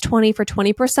 POPApologist20 for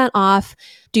 20% off.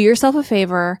 Do yourself a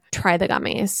favor, try the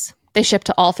gummies. They ship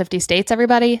to all 50 states,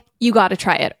 everybody. You got to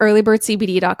try it.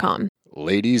 earlybirdcbd.com.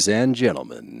 Ladies and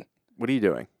gentlemen. What are you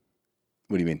doing?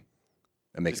 What do you mean?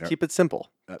 Just keep it simple.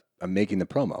 I'm making the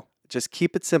promo. Just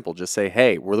keep it simple. Just say,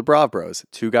 hey, we're the Brav Bros.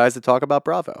 Two guys that talk about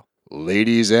Bravo.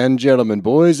 Ladies and gentlemen,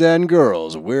 boys and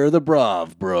girls, we're the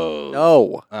Brav Bros.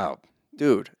 No. Oh.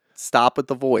 Dude, stop with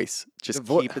the voice. Just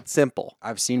keep it simple.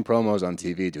 I've seen promos on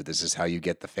TV, dude. This is how you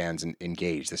get the fans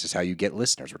engaged. This is how you get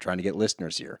listeners. We're trying to get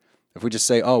listeners here. If we just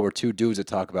say, oh, we're two dudes that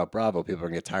talk about Bravo, people are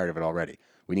going to get tired of it already.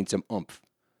 We need some oomph.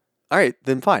 All right,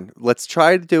 then fine. Let's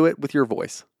try to do it with your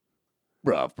voice.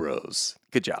 Brav Bros.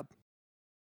 Good job.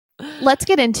 Let's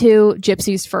get into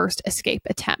Gypsy's first escape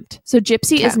attempt. So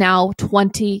Gypsy is now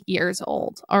 20 years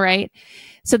old. All right.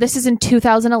 So this is in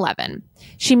 2011.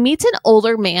 She meets an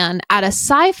older man at a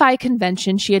sci-fi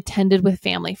convention she attended with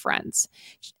family friends.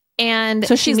 And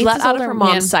So she's meets let this out of older her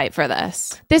mom's man. site for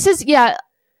this. This is,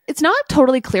 it's not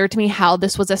totally clear to me how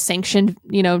this was a sanctioned,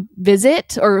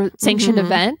 visit or sanctioned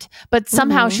event, but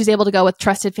somehow she's able to go with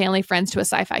trusted family friends to a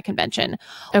sci-fi convention.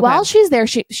 Okay. While she's there,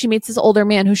 she meets this older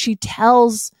man who she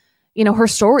tells, her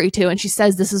story to, and she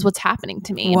says, this is what's happening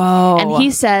to me. Whoa. And he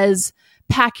says,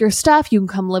 pack your stuff. You can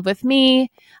come live with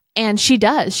me. And she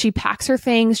does. She packs her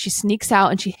things. She sneaks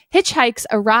out and she hitchhikes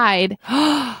a ride,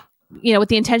 with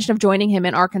the intention of joining him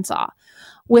in Arkansas.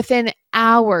 Within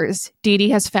hours, Dee Dee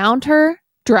has found her,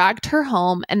 dragged her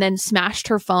home, and then smashed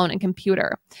her phone and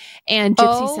computer. And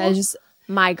Gypsy says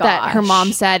My God. that her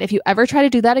mom said, if you ever try to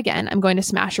do that again, I'm going to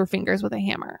smash your fingers with a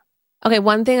hammer. Okay,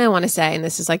 one thing I want to say, and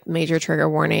this is like major trigger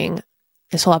warning.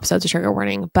 This whole episode's a trigger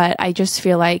warning, but I just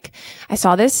feel like I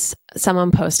saw this. Someone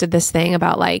posted this thing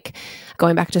about like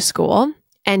going back to school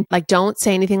and like don't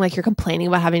say anything like you're complaining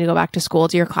about having to go back to school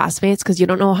to your classmates because you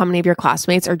don't know how many of your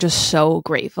classmates are just so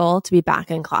grateful to be back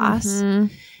in class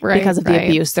because of the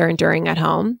abuse they're enduring at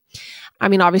home. I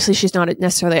mean, obviously she's not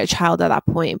necessarily a child at that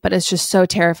point, but it's just so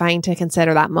terrifying to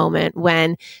consider that moment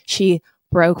when she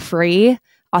broke free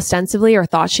ostensibly or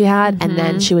thought she had, and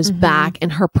then she was back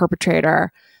and her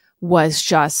perpetrator was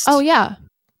just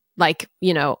like,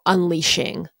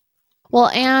 unleashing. Well,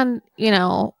 and,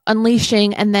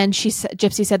 unleashing. And then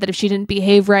Gypsy said that if she didn't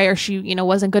behave right or she,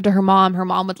 wasn't good to her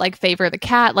mom would like favor the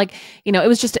cat. Like, it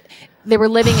was just, they were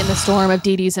living in the storm of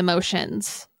Dee Dee's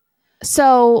emotions.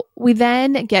 So we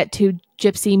then get to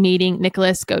Gypsy meeting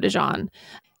Nicholas Godejohn.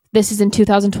 This is in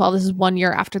 2012. This is 1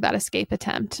 year after that escape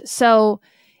attempt. So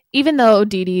even though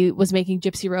Dee Dee was making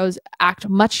Gypsy Rose act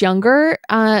much younger,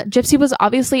 Gypsy was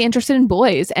obviously interested in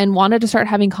boys and wanted to start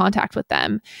having contact with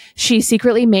them. She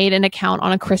secretly made an account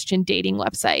on a Christian dating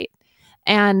website.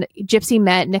 And Gypsy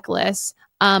met Nicholas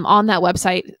on that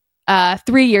website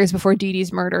 3 years before Dee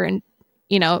Dee's murder. And,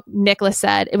 Nicholas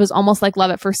said, it was almost like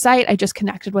love at first sight. I just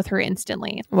connected with her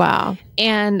instantly. Wow.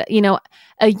 And,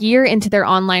 a year into their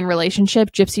online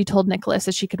relationship, Gypsy told Nicholas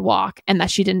that she could walk and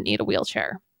that she didn't need a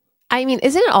wheelchair. I mean,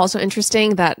 isn't it also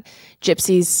interesting that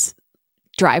Gypsy's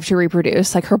drive to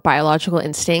reproduce, like her biological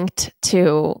instinct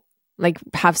to like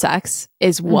have sex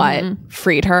is what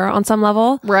freed her on some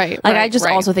level? Right. Like I just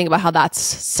also think about how that's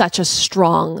such a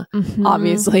strong,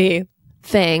 obviously,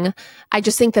 thing. I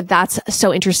just think that that's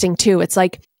so interesting too. It's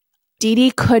like Dee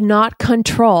Dee could not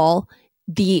control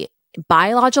the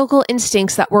biological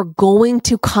instincts that were going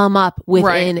to come up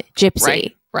within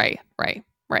Gypsy. Right.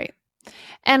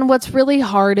 And what's really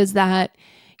hard is that,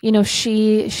 you know,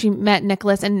 she met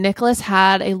Nicholas, and Nicholas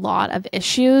had a lot of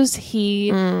issues. He,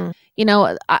 you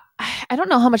know, I don't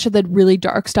know how much of the really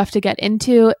dark stuff to get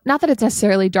into. Not that it's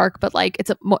necessarily dark, but like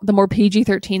it's the more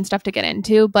PG-13 stuff to get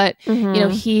into. But, you know,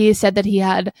 he said that he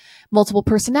had multiple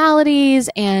personalities,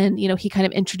 and, you know, he kind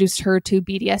of introduced her to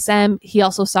BDSM. He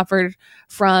also suffered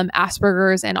from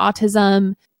Asperger's and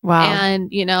autism. Wow.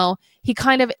 And, you know, he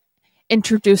kind of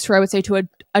introduced her, I would say, to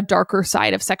a darker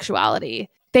side of sexuality.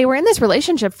 They were in this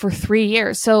relationship for 3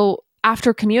 years. So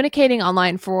after communicating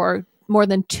online for more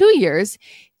than 2 years,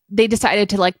 they decided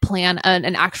to like plan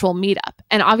an actual meetup.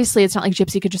 And obviously it's not like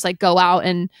Gypsy could just like go out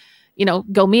and, you know,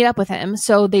 go meet up with him.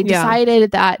 So they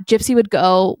decided that Gypsy would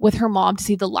go with her mom to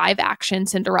see the live action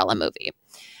Cinderella movie,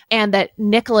 and that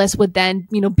Nicholas would then,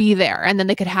 you know, be there, and then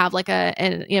they could have like a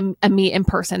meet in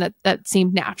person that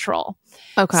seemed natural.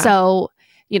 Okay. So,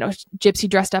 you know, Gypsy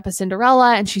dressed up as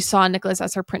Cinderella, and she saw Nicholas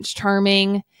as her Prince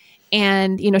Charming.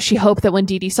 And, you know, she hoped that when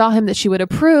Dee Dee saw him that she would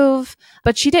approve,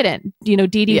 but she didn't. You know,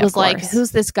 Dee Dee was like,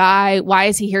 who's this guy? Why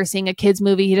is he here seeing a kid's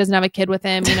movie? He doesn't have a kid with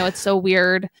him. You know, it's so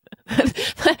weird.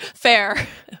 Fair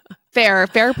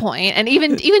point. And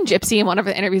even Gypsy in one of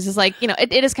the interviews is like, you know,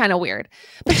 it is kind of weird.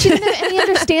 But she didn't have any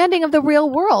understanding of the real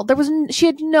world. She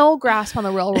had no grasp on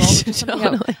the real world, which is something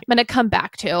I'm going to come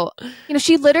back to. You know,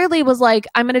 she literally was like,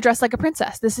 I'm going to dress like a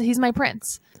princess. He's my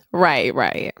prince.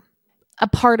 Right. A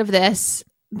part of this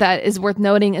that is worth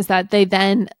noting is that they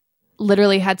then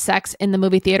literally had sex in the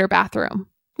movie theater bathroom.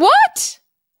 What?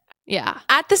 Yeah.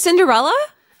 At the Cinderella?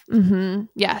 Mm-hmm.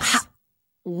 Yes.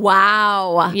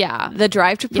 Wow. Yeah. The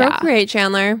drive to procreate,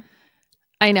 Chandler.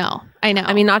 I know. I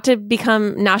mean, not to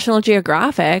become National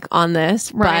Geographic on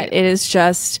this, right, but it is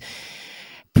just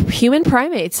human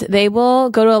primates. They will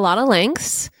go to a lot of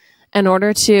lengths in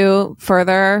order to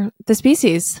further the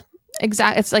species.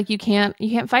 Exactly. It's like you can't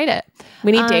fight it.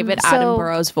 We need David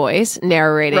Attenborough's voice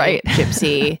narrating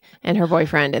Gypsy and her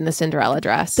boyfriend in the Cinderella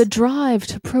dress. The drive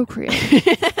to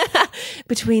procreate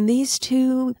between these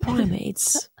two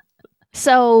primates.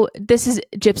 So this is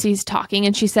Gypsy's talking,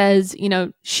 and she says, you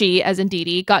know, she, as in Dee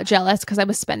Dee, got jealous because I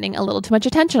was spending a little too much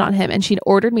attention on him, and she'd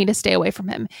ordered me to stay away from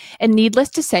him. And needless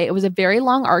to say, it was a very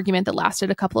long argument that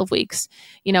lasted a couple of weeks.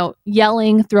 You know,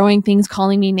 yelling, throwing things,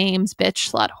 calling me names,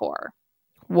 bitch, slut, whore.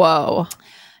 Whoa.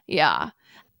 Yeah.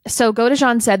 So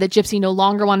Godejean said that Gypsy no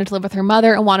longer wanted to live with her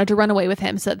mother and wanted to run away with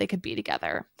him so that they could be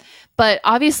together. But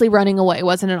obviously running away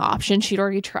wasn't an option. She'd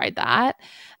already tried that.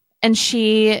 And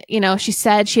she, you know, she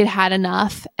said she had had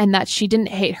enough and that she didn't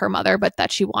hate her mother, but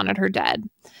that she wanted her dead.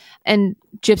 And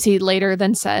Gypsy later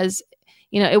then says,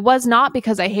 you know, it was not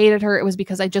because I hated her. It was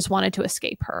because I just wanted to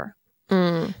escape her.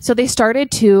 So they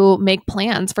started to make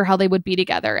plans for how they would be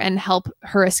together and help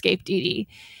her escape Dee Dee.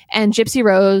 And Gypsy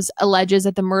Rose alleges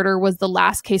that the murder was the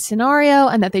last case scenario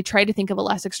and that they tried to think of a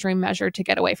less extreme measure to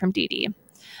get away from Dee Dee.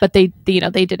 But they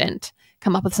didn't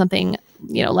come up with something,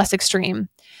 you know, less extreme.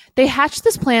 They hatched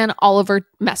this plan all over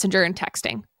Messenger and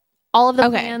texting. All of the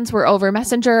plans were over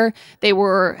Messenger. They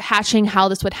were hatching how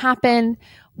this would happen.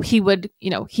 He would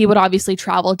obviously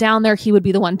travel down there. He would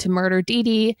be the one to murder Dee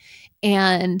Dee,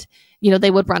 and, you know,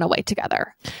 they would run away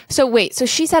together. So wait, so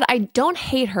she said, I don't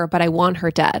hate her, but I want her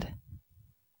dead.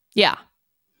 Yeah.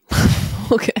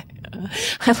 Okay.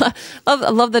 I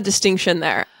love the distinction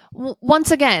there.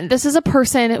 Once again, this is a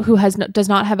person who does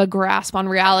not have a grasp on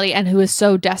reality and who is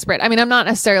so desperate. I mean, I'm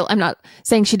not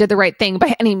saying she did the right thing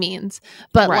by any means,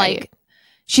 but like,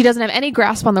 she doesn't have any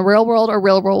grasp on the real world or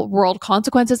real world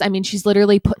consequences. I mean, she's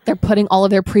literally they're putting all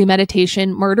of their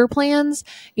premeditation murder plans,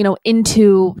 you know,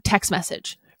 into text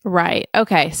message. Right.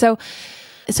 Okay. So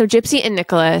Gypsy and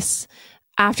Nicholas,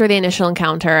 after the initial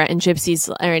encounter, and Gypsy's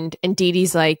and Dee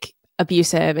Dee's like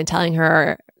abusive and telling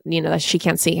her, you know, that she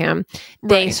can't see him,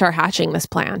 they start hatching this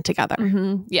plan together.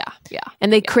 Mm-hmm. Yeah.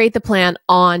 And they create the plan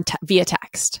via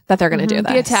text that they're going to do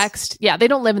this. Via text. Yeah. They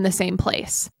don't live in the same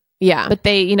place. Yeah. But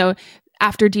they, you know,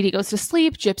 after Dee Dee goes to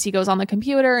sleep, Gypsy goes on the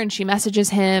computer and she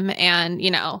messages him, and, you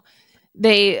know,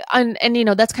 you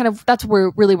know, that's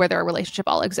where their relationship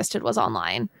all existed, was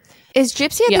online. Is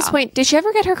Gypsy at this point, did she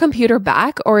ever get her computer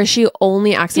back, or is she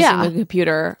only accessing the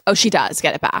computer? Oh, she does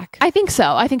get it back. I think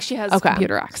so. I think she has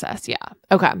computer access. Yeah.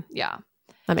 Okay. Yeah.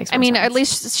 That makes sense. I mean, at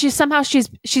least she's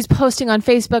posting on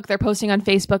Facebook. They're posting on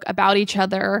Facebook about each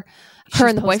other. Her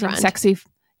and the boyfriend.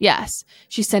 Yes.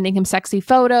 She's sending him sexy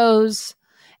photos.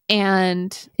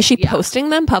 And is she posting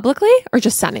them publicly or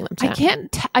just sending them to him?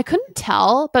 I couldn't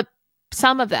tell, but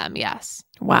some of them, yes.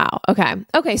 Wow.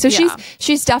 Okay. So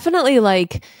she's definitely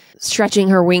like stretching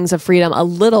her wings of freedom a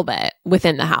little bit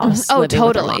within the house. Oh,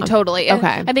 totally.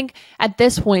 Okay. I think at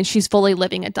this point she's fully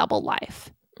living a double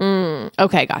life.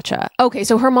 Okay, gotcha. Okay,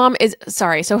 so her mom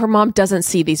doesn't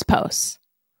see these posts.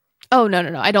 Oh,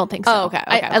 no. I don't think so. Oh, okay.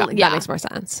 Yeah. That makes more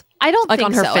sense. I don't Like think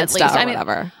on her so, at Finsta least. or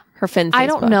whatever. Her Fin Facebook. I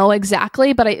don't know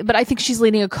exactly, but I think she's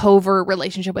leading a covert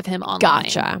relationship with him online.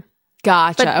 Gotcha.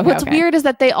 But Okay, what's weird is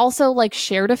that they also like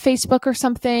shared a Facebook or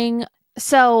something.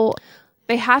 So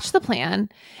they hatched the plan,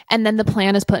 and then the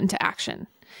plan is put into action.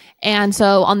 And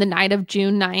so on the night of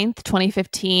June 9th,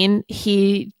 2015,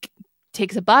 he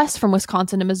takes a bus from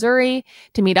Wisconsin to Missouri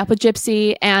to meet up with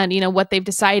Gypsy. And, what they've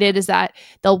decided is that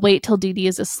they'll wait till Dee Dee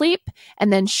is asleep,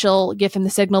 and then she'll give him the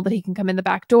signal that he can come in the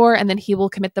back door, and then he will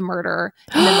commit the murder,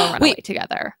 and then they'll run away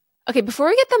together. Okay, before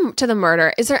we get them to the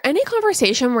murder, is there any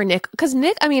conversation where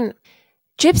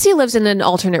Gypsy lives in an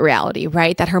alternate reality,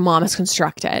 right? That her mom has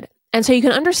constructed. And so you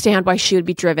can understand why she would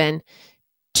be driven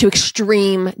to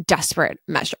extreme, desperate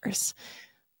measures.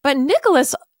 But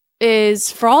Nicholas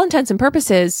is, for all intents and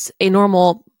purposes, a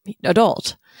normal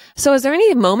adult. So is there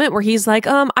any moment where he's like,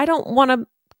 I don't want to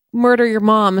murder your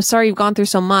mom. I'm sorry you've gone through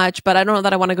so much, but I don't know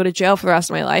that I want to go to jail for the rest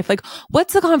of my life. Like,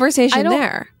 what's the conversation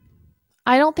there?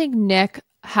 I don't think Nick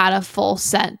had a full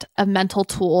set of mental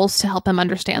tools to help him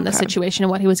understand the situation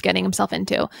and what he was getting himself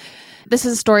into. This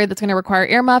is a story that's going to require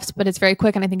earmuffs, but it's very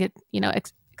quick, and I think it,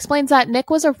 explains that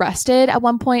Nick was arrested at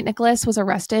one point. Nicholas was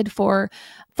arrested for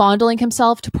fondling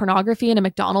himself to pornography in a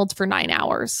McDonald's for 9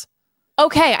 hours.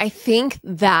 Okay, I think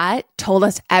that told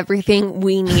us everything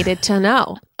we needed to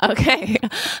know. Okay.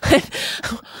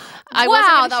 I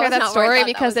wasn't going to share that story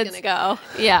because it's going to go.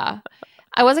 Yeah.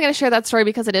 I wasn't going to share that story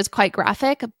because it is quite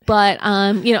graphic, but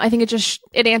I think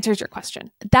it answers your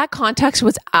question. That context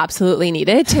was absolutely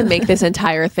needed to make this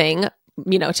entire thing,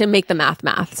 to make the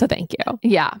math. So thank you.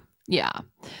 Yeah.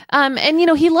 And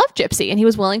he loved Gypsy, and he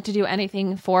was willing to do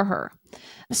anything for her.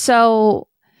 So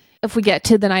if we get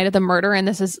to the night of the murder, and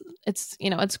it's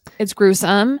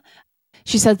gruesome.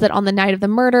 She says that on the night of the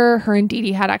murder, her and Dee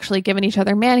Dee had actually given each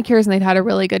other manicures, and they'd had a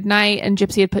really good night, and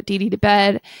Gypsy had put Dee Dee to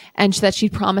bed, and that she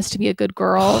promised to be a good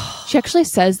girl. She actually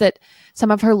says that some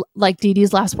of her, like, Dee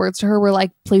Dee's last words to her were like,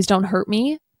 "Please don't hurt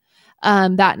me."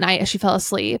 That night as she fell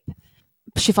asleep.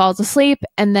 She falls asleep,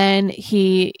 and then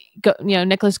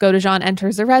Nicholas Godejohn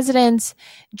enters the residence.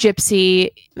 Gypsy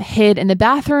hid in the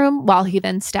bathroom while he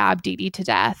then stabbed Dee Dee to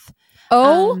death.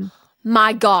 Oh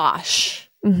my gosh.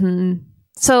 Mm-hmm.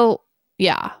 So,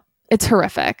 yeah, it's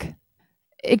horrific.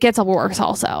 It gets worse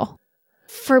also.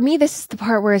 For me, this is the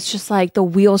part where it's just like the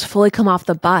wheels fully come off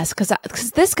the bus, because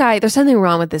this guy, there's something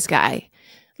wrong with this guy.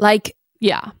 Like,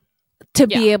 to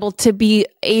be able to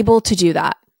do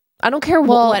that. I don't care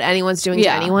what anyone's doing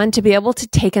to anyone, to be able to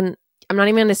take I'm not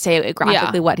even going to say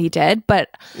graphically what he did, but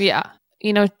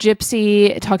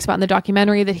Gypsy talks about in the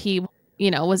documentary that he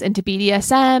was into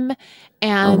BDSM,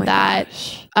 and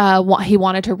he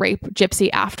wanted to rape Gypsy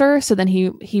after. So then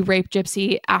he raped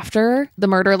Gypsy after the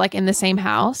murder, like in the same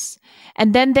house.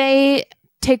 And then they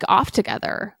take off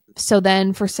together. So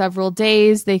then for several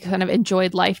days, they kind of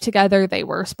enjoyed life together. They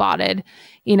were spotted,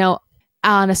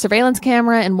 on a surveillance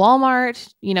camera in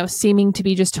Walmart, seeming to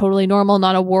be just totally normal,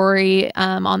 not a worry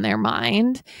on their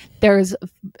mind. There's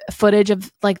footage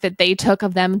of that they took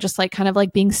of them just kind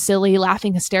of being silly,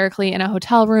 laughing hysterically in a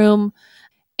hotel room.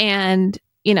 And,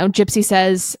 Gypsy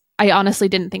says, "I honestly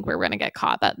didn't think we were going to get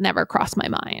caught. That never crossed my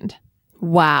mind."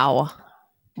 Wow.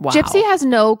 Gypsy has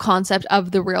no concept of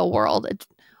the real world.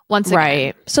 Once again.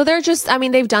 Right. So they're just,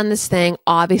 they've done this thing.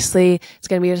 Obviously, it's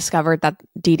going to be discovered that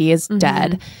Dee Dee is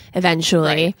dead eventually.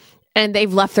 Right. And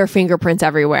they've left their fingerprints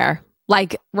everywhere.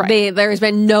 There's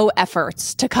been no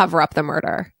efforts to cover up the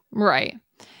murder. Right.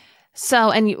 So,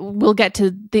 and we'll get to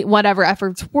whatever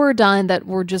efforts were done that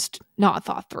were just not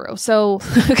thought through. So,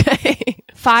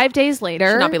 5 days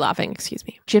later. Should not be laughing. Excuse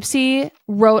me. Gypsy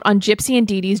wrote on Gypsy and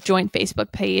Dee Dee's joint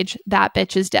Facebook page, "That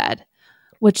bitch is dead,"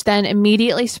 which then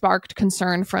immediately sparked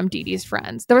concern from Dee Dee's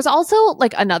friends. There was also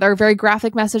another very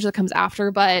graphic message that comes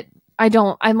after, but I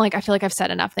feel like I've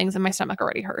said enough things and my stomach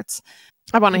already hurts.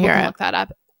 I want to hear it. Look that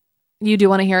up. You do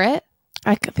want to hear it?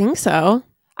 I think so.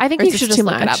 I think you should just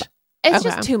look it up. It's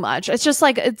just too much. It's just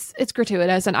it's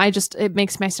gratuitous, and it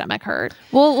makes my stomach hurt.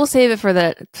 We'll save it for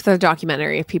the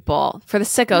documentary people, for the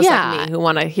sickos like me who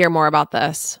want to hear more about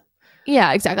this.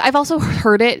 Yeah, exactly. I've also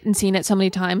heard it and seen it so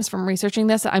many times from researching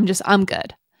this. I'm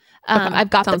good. I've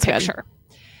got the picture.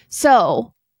 Good.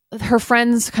 So her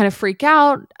friends kind of freak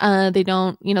out. They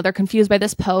don't, they're confused by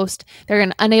this post. They're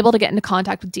unable to get into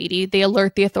contact with Dee Dee. They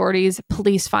alert the authorities.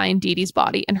 Police find Dee Dee's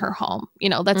body in her home.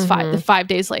 That's 5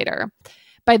 days later.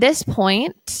 By this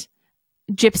point,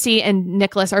 Gypsy and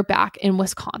Nicholas are back in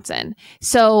Wisconsin.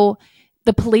 So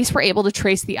The police were able to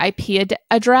trace the IP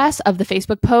address of the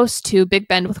Facebook post to Big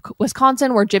Bend,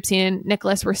 Wisconsin, where Gypsy and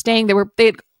Nicholas were staying. They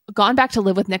had gone back to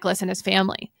live with Nicholas and his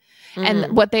family.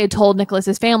 And what they had told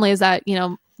Nicholas's family is that,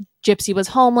 Gypsy was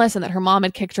homeless and that her mom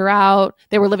had kicked her out.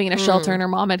 They were living in a shelter and her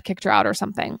mom had kicked her out or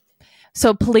something.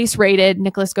 So police raided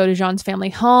Nicholas Godejohn's family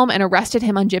home and arrested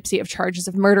him on Gypsy of charges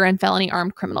of murder and felony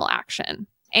armed criminal action.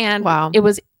 And it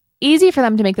was easy for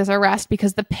them to make this arrest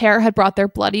because the pair had brought their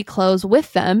bloody clothes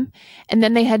with them, and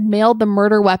then they had mailed the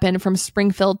murder weapon from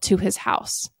Springfield to his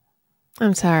house.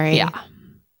 I'm sorry. Yeah.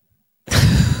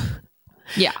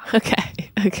 Yeah.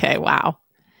 Okay. Wow.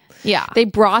 Yeah. They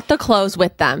brought the clothes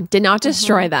with them, did not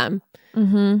destroy them.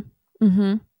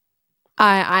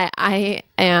 I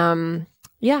am.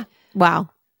 Yeah. Wow.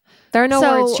 There are no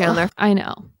words, Chandler. I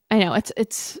know.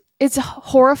 It's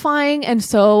horrifying and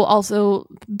so also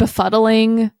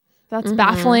befuddling. That's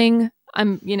baffling.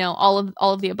 I'm, all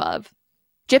of the above.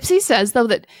 Gypsy says, though,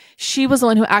 that she was the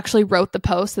one who actually wrote the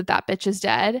post that bitch is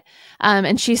dead.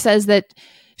 And she says that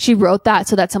she wrote that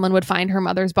so that someone would find her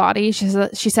mother's body. She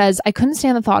says, I couldn't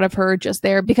stand the thought of her just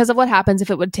there because of what happens if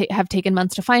it would have taken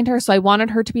months to find her. So I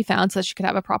wanted her to be found so that she could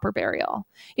have a proper burial.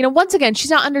 Once again,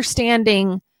 she's not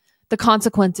understanding the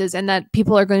consequences and that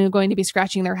people are going to be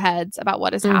scratching their heads about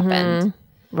what has happened.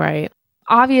 Right.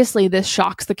 Obviously, this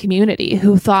shocks the community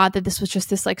who thought that this was just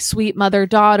this sweet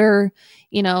mother-daughter,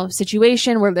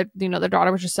 situation where the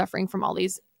daughter was just suffering from all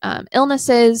these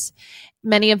illnesses.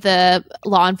 Many of the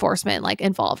law enforcement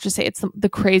involved just say it's the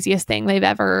craziest thing they've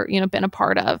ever, been a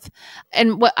part of.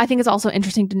 And what I think is also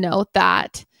interesting to note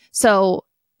that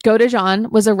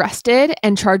Godejohn was arrested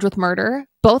and charged with murder.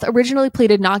 Both originally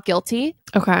pleaded not guilty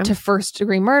to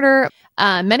first-degree murder.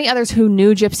 Many others who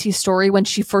knew Gypsy's story when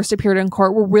she first appeared in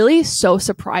court were really so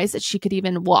surprised that she could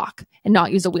even walk and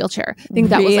not use a wheelchair. I think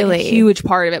that was a huge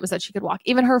part of it, was that she could walk.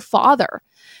 Even her father,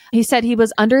 he said he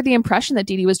was under the impression that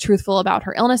Dee Dee was truthful about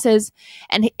her illnesses.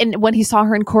 And when he saw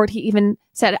her in court, he even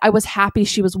said, I was happy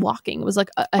she was walking. It was a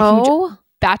huge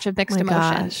batch of mixed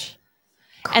emotions.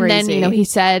 Crazy. And then, he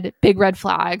said, big red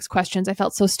flags, questions. I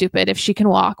felt so stupid. If she can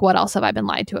walk, what else have I been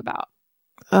lied to about?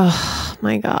 Oh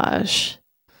my gosh.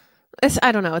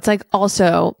 I don't know. It's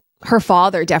also her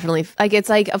father definitely,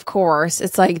 of course,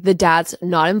 it's the dad's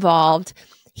not involved.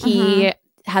 He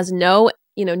has no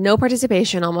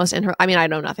participation almost in her. I mean, I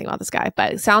know nothing about this guy,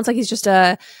 but it sounds like he's just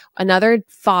another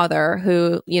father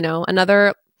who,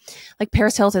 another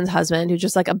Paris Hilton's husband who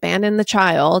just abandoned the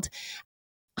child.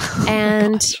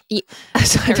 And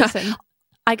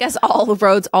I guess all the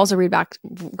roads also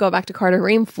go back to Carter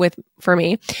Ream for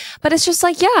me. But it's just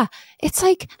it's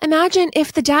imagine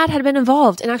if the dad had been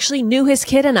involved and actually knew his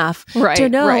kid enough to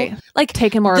know,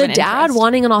 taken more the of an dad interest.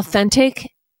 Wanting an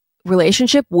authentic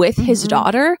relationship with his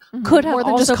daughter could have More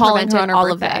than also just calling her on prevented her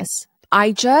all of birthday. this.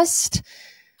 I just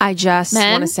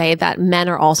want to say that men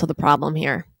are also the problem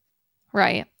here.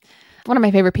 Right. One of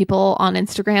my favorite people on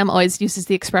Instagram always uses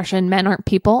the expression, men aren't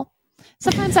people.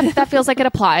 Sometimes that feels like it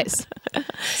applies.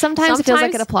 Sometimes it feels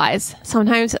like it applies.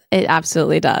 Sometimes it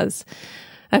absolutely does.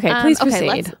 Okay, please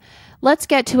proceed. Let's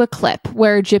get to a clip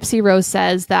where Gypsy Rose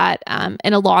says that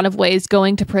in a lot of ways,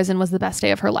 going to prison was the best day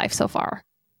of her life so far.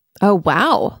 Oh,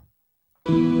 wow.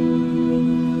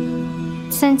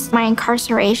 Since my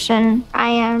incarceration, I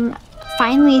am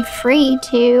finally free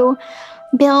to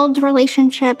build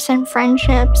relationships and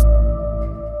friendships.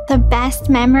 The best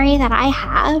memory that I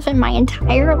have in my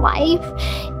entire life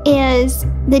is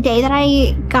the day that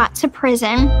I got to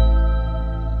prison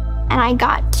and I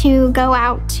got to go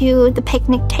out to the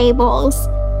picnic tables.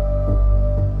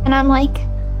 And I'm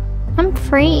I'm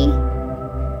free.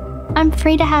 I'm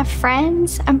free to have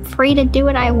friends. I'm free to do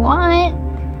what I want.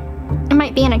 I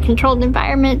might be in a controlled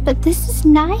environment, but this is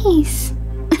nice.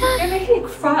 You're making me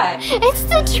cry. It's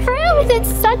the truth. It's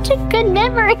such a good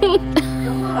memory.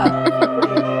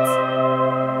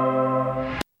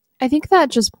 I think that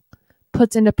just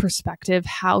puts into perspective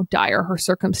how dire her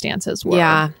circumstances were.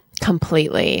 Yeah,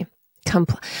 completely. I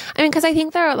mean, because I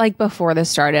think that before this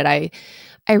started, I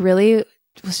really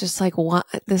was just what?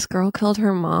 This girl killed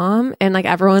her mom? And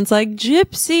everyone's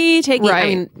Gypsy taking, right. I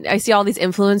mean, I see all these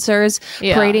influencers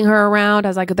parading her around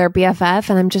as their BFF.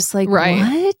 And I'm just right.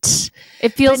 What?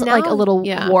 It feels now, a little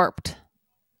warped.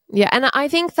 Yeah. And I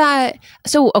think that,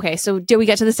 so did we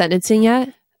get to the sentencing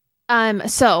yet?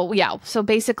 So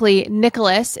basically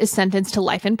Nicholas is sentenced to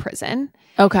life in prison.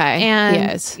 Okay.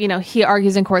 And, he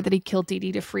argues in court that he killed Dee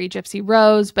Dee to free Gypsy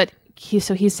Rose, but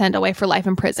he's sent away for life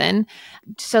in prison.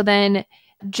 So then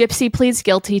Gypsy pleads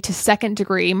guilty to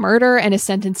second-degree murder and is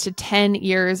sentenced to 10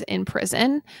 years in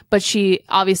prison, but she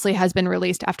obviously has been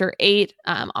released after 8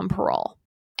 on parole.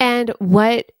 And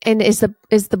is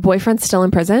the boyfriend still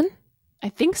in prison? I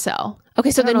think so.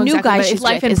 Okay, so I the don't know new exactly, guy but she's it's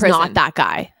life with in is prison. not that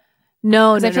guy.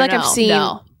 No, I feel like I've seen.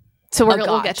 No. So we'll get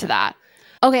gotcha. to that.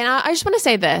 Okay, now I just want to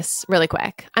say this really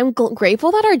quick. I'm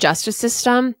grateful that our justice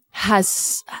system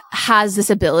has this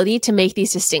ability to make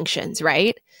these distinctions,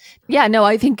 right? Yeah, no,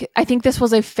 I think this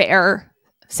was a fair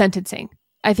sentencing.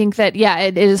 I think that,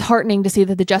 it is heartening to see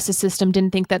that the justice system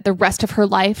didn't think that the rest of her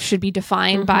life should be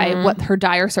defined by what her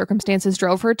dire circumstances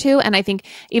drove her to. And I think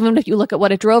even if you look at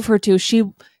what it drove her to,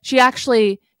 she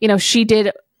actually, she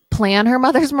did plan her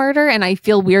mother's murder. And I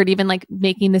feel weird even like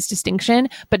making this distinction,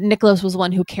 but Nicholas was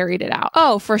one who carried it out.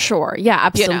 Oh, for sure. Yeah,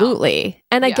 absolutely.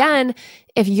 And again,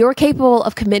 if you're capable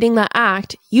of committing that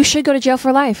act, you should go to jail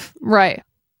for life. Right.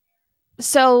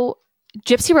 So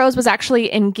Gypsy Rose was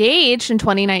actually engaged in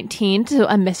 2019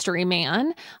 to a mystery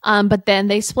man, but then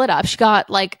they split up. She got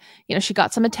she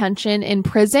got some attention in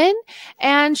prison,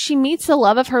 and she meets the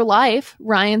love of her life,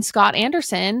 Ryan Scott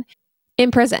Anderson,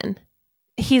 in prison.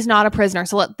 He's not a prisoner.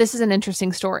 So this is an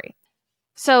interesting story.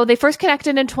 So they first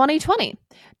connected in 2020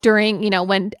 during,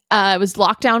 when it was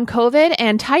lockdown COVID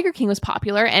and Tiger King was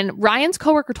popular. And Ryan's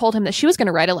coworker told him that she was going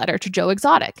to write a letter to Joe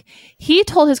Exotic. He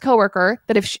told his coworker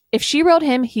that if she wrote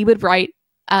him, he would write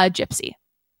Gypsy.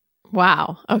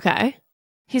 Wow. Okay.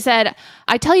 He said,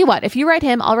 I tell you what, if you write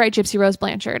him, I'll write Gypsy Rose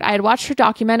Blanchard. I had watched her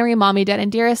documentary, Mommy, Dead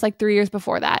and Dearest, like 3 years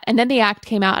before that. And then the act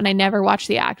came out and I never watched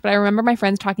the act, but I remember my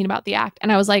friends talking about the act. And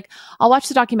I was like, I'll watch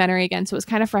the documentary again. So it was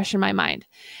kind of fresh in my mind.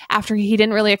 After he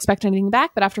didn't really expect anything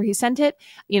back, but after he sent it,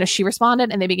 she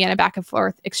responded and they began a back and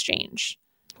forth exchange.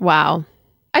 Wow.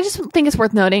 I just think it's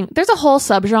worth noting. There's a whole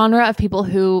subgenre of people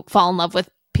who fall in love with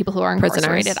people who are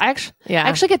incarcerated. Prisoners. I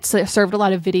actually get served a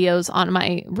lot of videos on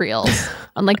my reels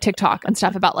on like TikTok and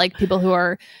stuff about like people who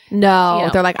are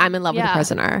they're like, I'm in love with a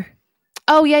prisoner.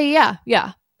 Oh yeah.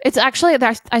 It's actually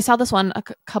I saw this one a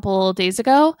couple days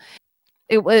ago.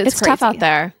 It's tough out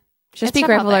there. Just be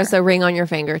grateful there's there. a ring on your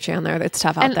finger, Chandler. It's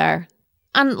tough out there.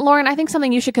 And Lauren, I think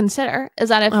something you should consider is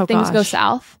that if things go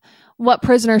south, what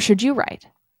prisoner should you write?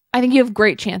 I think you have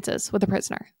great chances with a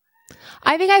prisoner.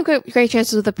 I think I have great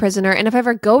chances with a prisoner. And if I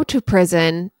ever go to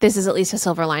prison, this is at least a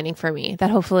silver lining for me.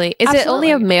 That hopefully... Is it only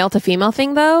a male to female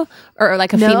thing, though? Or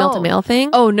like a female to male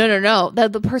thing? Oh, no.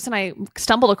 The person I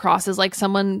stumbled across is like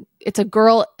someone... It's a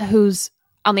girl who's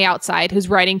on the outside who's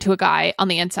writing to a guy on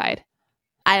the inside.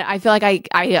 I feel like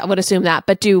I would assume that.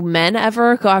 But do men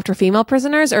ever go after female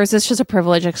prisoners? Or is this just a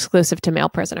privilege exclusive to male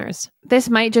prisoners? This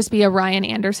might just be a Ryan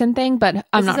Anderson thing, but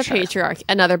I'm not sure. Patriarchy.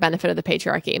 Another benefit of the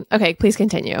patriarchy. Okay, please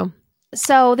continue.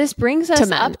 So this brings us to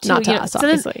men, up to not to us,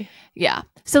 obviously.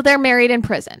 So they're married in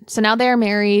prison. So now they're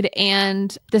married,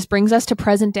 and this brings us to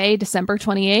present day, December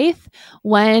 28th,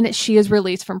 when she is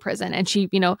released from prison, and she,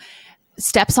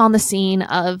 steps on the scene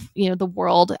of, the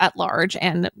world at large,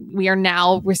 and we are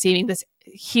now receiving this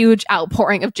huge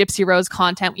outpouring of Gypsy Rose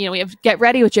content. We have Get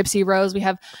Ready with Gypsy Rose. We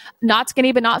have Not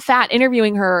Skinny But Not Fat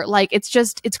interviewing her. Like,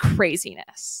 it's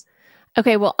craziness.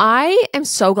 Okay, well, I am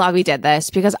so glad we did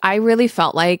this because I really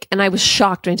felt like, and I was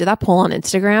shocked when I did that poll on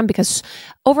Instagram because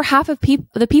over half of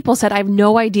the people said I have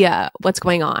no idea what's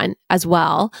going on as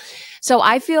well. So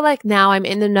I feel like now I'm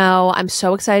in the know. I'm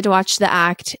so excited to watch the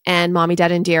act and Mommy,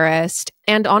 Dead and Dearest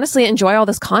and honestly enjoy all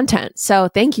this content. So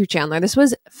thank you, Chandler. This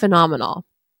was phenomenal.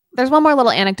 There's one more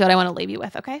little anecdote I want to leave you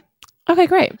with, okay? Okay,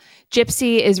 great.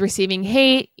 Gypsy is receiving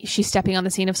hate. She's stepping on the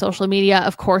scene of social media.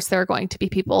 Of course, there are going to be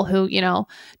people who,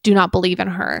 do not believe in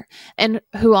her and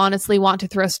who honestly want to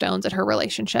throw stones at her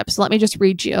relationship. So let me just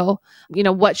read you,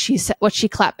 what she said, what she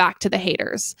clapped back to the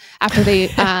haters after they,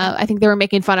 I think they were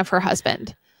making fun of her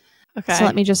husband. Okay. So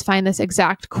let me just find this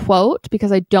exact quote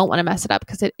because I don't want to mess it up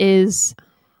because it's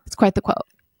quite the quote.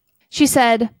 She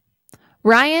said,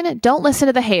 Ryan, don't listen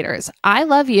to the haters. I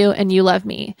love you and you love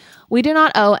me. We do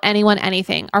not owe anyone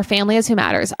anything. Our family is who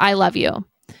matters. I love you.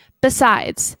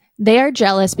 Besides, they are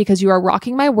jealous because you are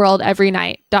rocking my world every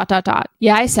night. ...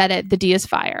 Yeah, I said it. The D is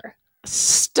fire.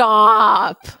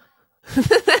 Stop.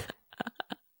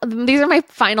 These are my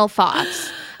final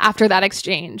thoughts after that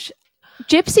exchange.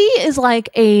 Gypsy is like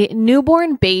a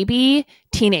newborn baby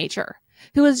teenager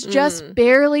who is just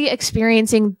barely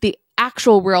experiencing the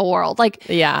actual real world. Like,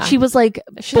 she was like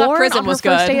born prison on her was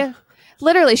first good. day.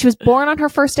 Literally, she was born on her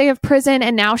first day of prison,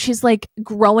 and now she's like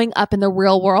growing up in the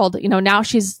real world. Now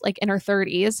she's like in her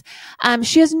 30s.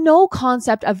 She has no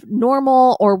concept of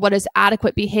normal or what is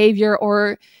adequate behavior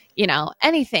or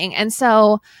anything. And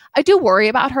so I do worry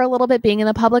about her a little bit being in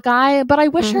the public eye, but I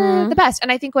wish her the best.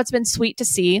 And I think what's been sweet to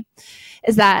see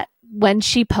is that when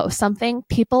she posts something,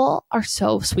 people are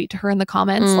so sweet to her in the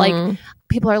comments. Like,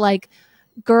 people are like,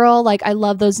 girl, like, I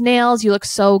love those nails. You look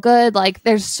so good. Like,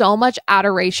 there's so much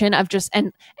adoration of just,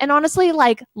 and honestly,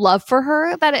 like, love for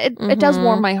her that it does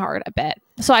warm my heart a bit.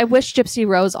 So I wish Gypsy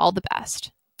Rose all the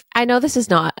best. I know this is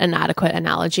not an adequate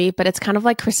analogy, but it's kind of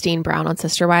like Christine Brown on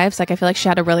Sister Wives. Like, I feel like she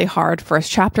had a really hard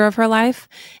first chapter of her life.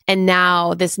 And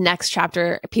now this next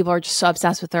chapter, people are just so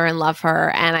obsessed with her and love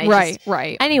her. And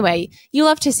Right. Anyway, you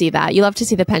love to see that. You love to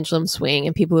see the pendulum swing,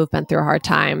 and people who've been through a hard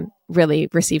time really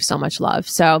receive so much love.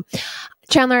 So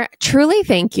Chandler, truly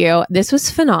thank you. This was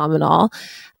phenomenal.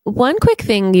 One quick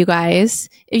thing, you guys,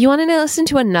 if you wanted to listen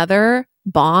to another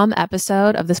bomb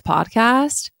episode of this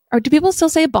podcast, or do people still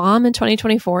say bomb in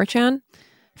 2024, Chan?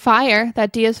 Fire.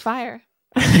 That D is fire.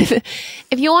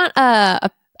 If you want a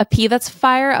P that's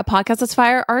fire, a podcast that's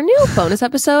fire, our new bonus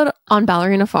episode on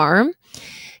Ballerina Farm,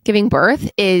 giving birth,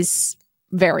 is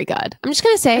very good. I'm just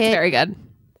going to say It's very good.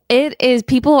 It is.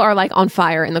 People are like on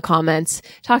fire in the comments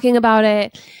talking about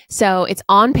it. So it's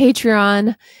on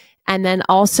Patreon. And then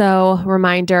also,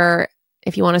 reminder,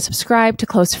 if you want to subscribe to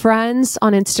Close Friends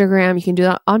on Instagram, you can do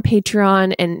that on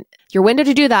Patreon. And your window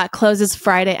to do that closes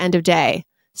Friday, end of day.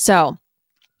 So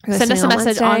send us a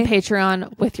message on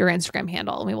Patreon with your Instagram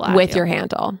handle, and we will add with you. your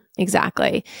handle.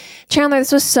 Exactly. Chandler,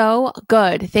 this was so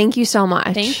good. Thank you so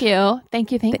much. Thank you.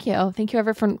 Thank you,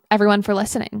 everyone, for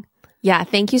listening. Yeah.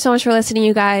 Thank you so much for listening,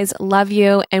 you guys. Love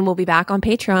you. And we'll be back on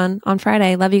Patreon on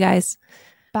Friday. Love you guys.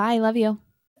 Bye. Love you.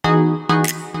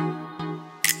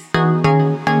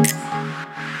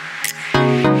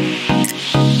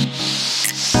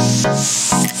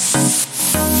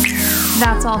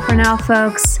 That's all for now,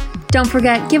 folks. Don't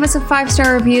forget, give us a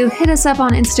 5-star review, hit us up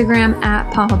on Instagram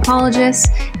at Popapologists,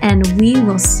 and we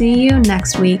will see you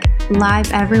next week,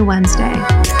 live every Wednesday.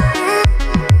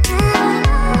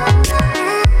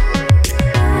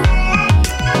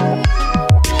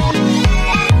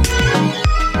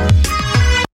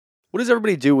 What does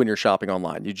everybody do when you're shopping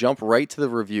online? You jump right to the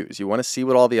reviews. You want to see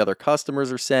what all the other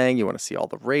customers are saying. You want to see all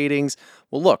the ratings.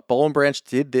 Well, look, Boll & Branch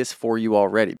did this for you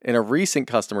already. In a recent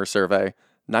customer survey,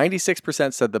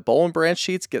 96% said the Boll & Branch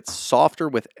sheets get softer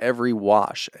with every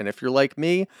wash. And if you're like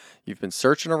me, you've been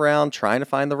searching around trying to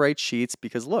find the right sheets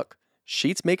because, look,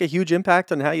 sheets make a huge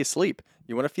impact on how you sleep.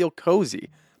 You want to feel cozy.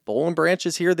 Boll & Branch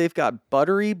is here. They've got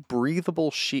buttery,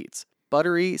 breathable sheets.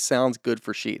 Buttery sounds good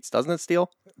for sheets, doesn't it,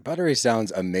 Steele? Buttery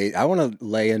sounds amazing. I want to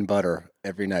lay in butter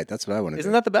every night. That's what I want to do.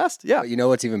 Isn't that the best? Yeah. But you know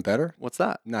what's even better? What's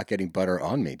that? Not getting butter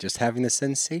on me. Just having the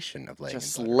sensation of laying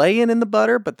Just in butter. laying in the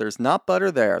butter, but there's not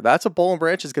butter there. That's what Boll &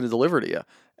 Branch is going to deliver to you.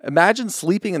 Imagine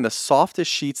sleeping in the softest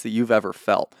sheets that you've ever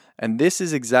felt. And this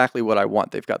is exactly what I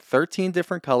want. They've got 13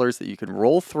 different colors that you can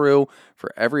roll through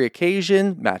for every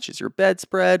occasion, matches your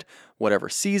bedspread, whatever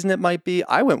season it might be.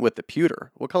 I went with the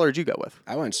pewter. What color did you go with?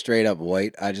 I went straight up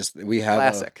white. We have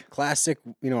Classic. Classic.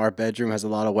 You know, our bedroom has a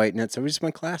lot of white in it, so we just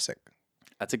went classic.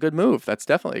 That's a good move. That's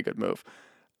definitely a good move.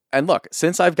 And look,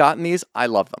 since I've gotten these, I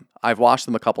love them. I've washed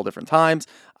them a couple different times.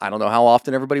 I don't know how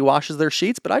often everybody washes their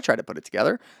sheets, but I try to put it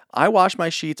together. I wash my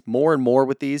sheets more and more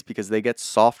with these because they get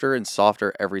softer and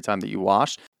softer every time that you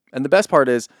wash. And the best part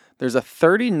is there's a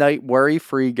 30-night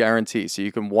worry-free guarantee, so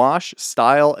you can wash,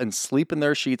 style, and sleep in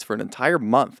their sheets for an entire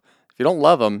month. If you don't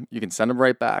love them, you can send them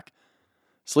right back.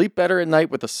 Sleep better at night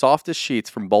with the softest sheets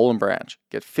from Boll & Branch.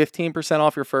 Get 15%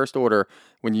 off your first order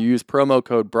when you use promo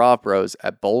code BRAVBROS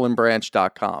at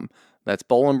bollandbranch.com. That's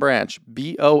Boll & Branch,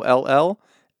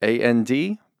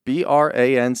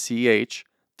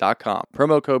 BOLLANDBRANCH.com.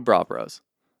 Promo code BRAVBROS.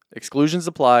 Exclusions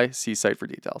apply. See site for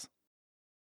details.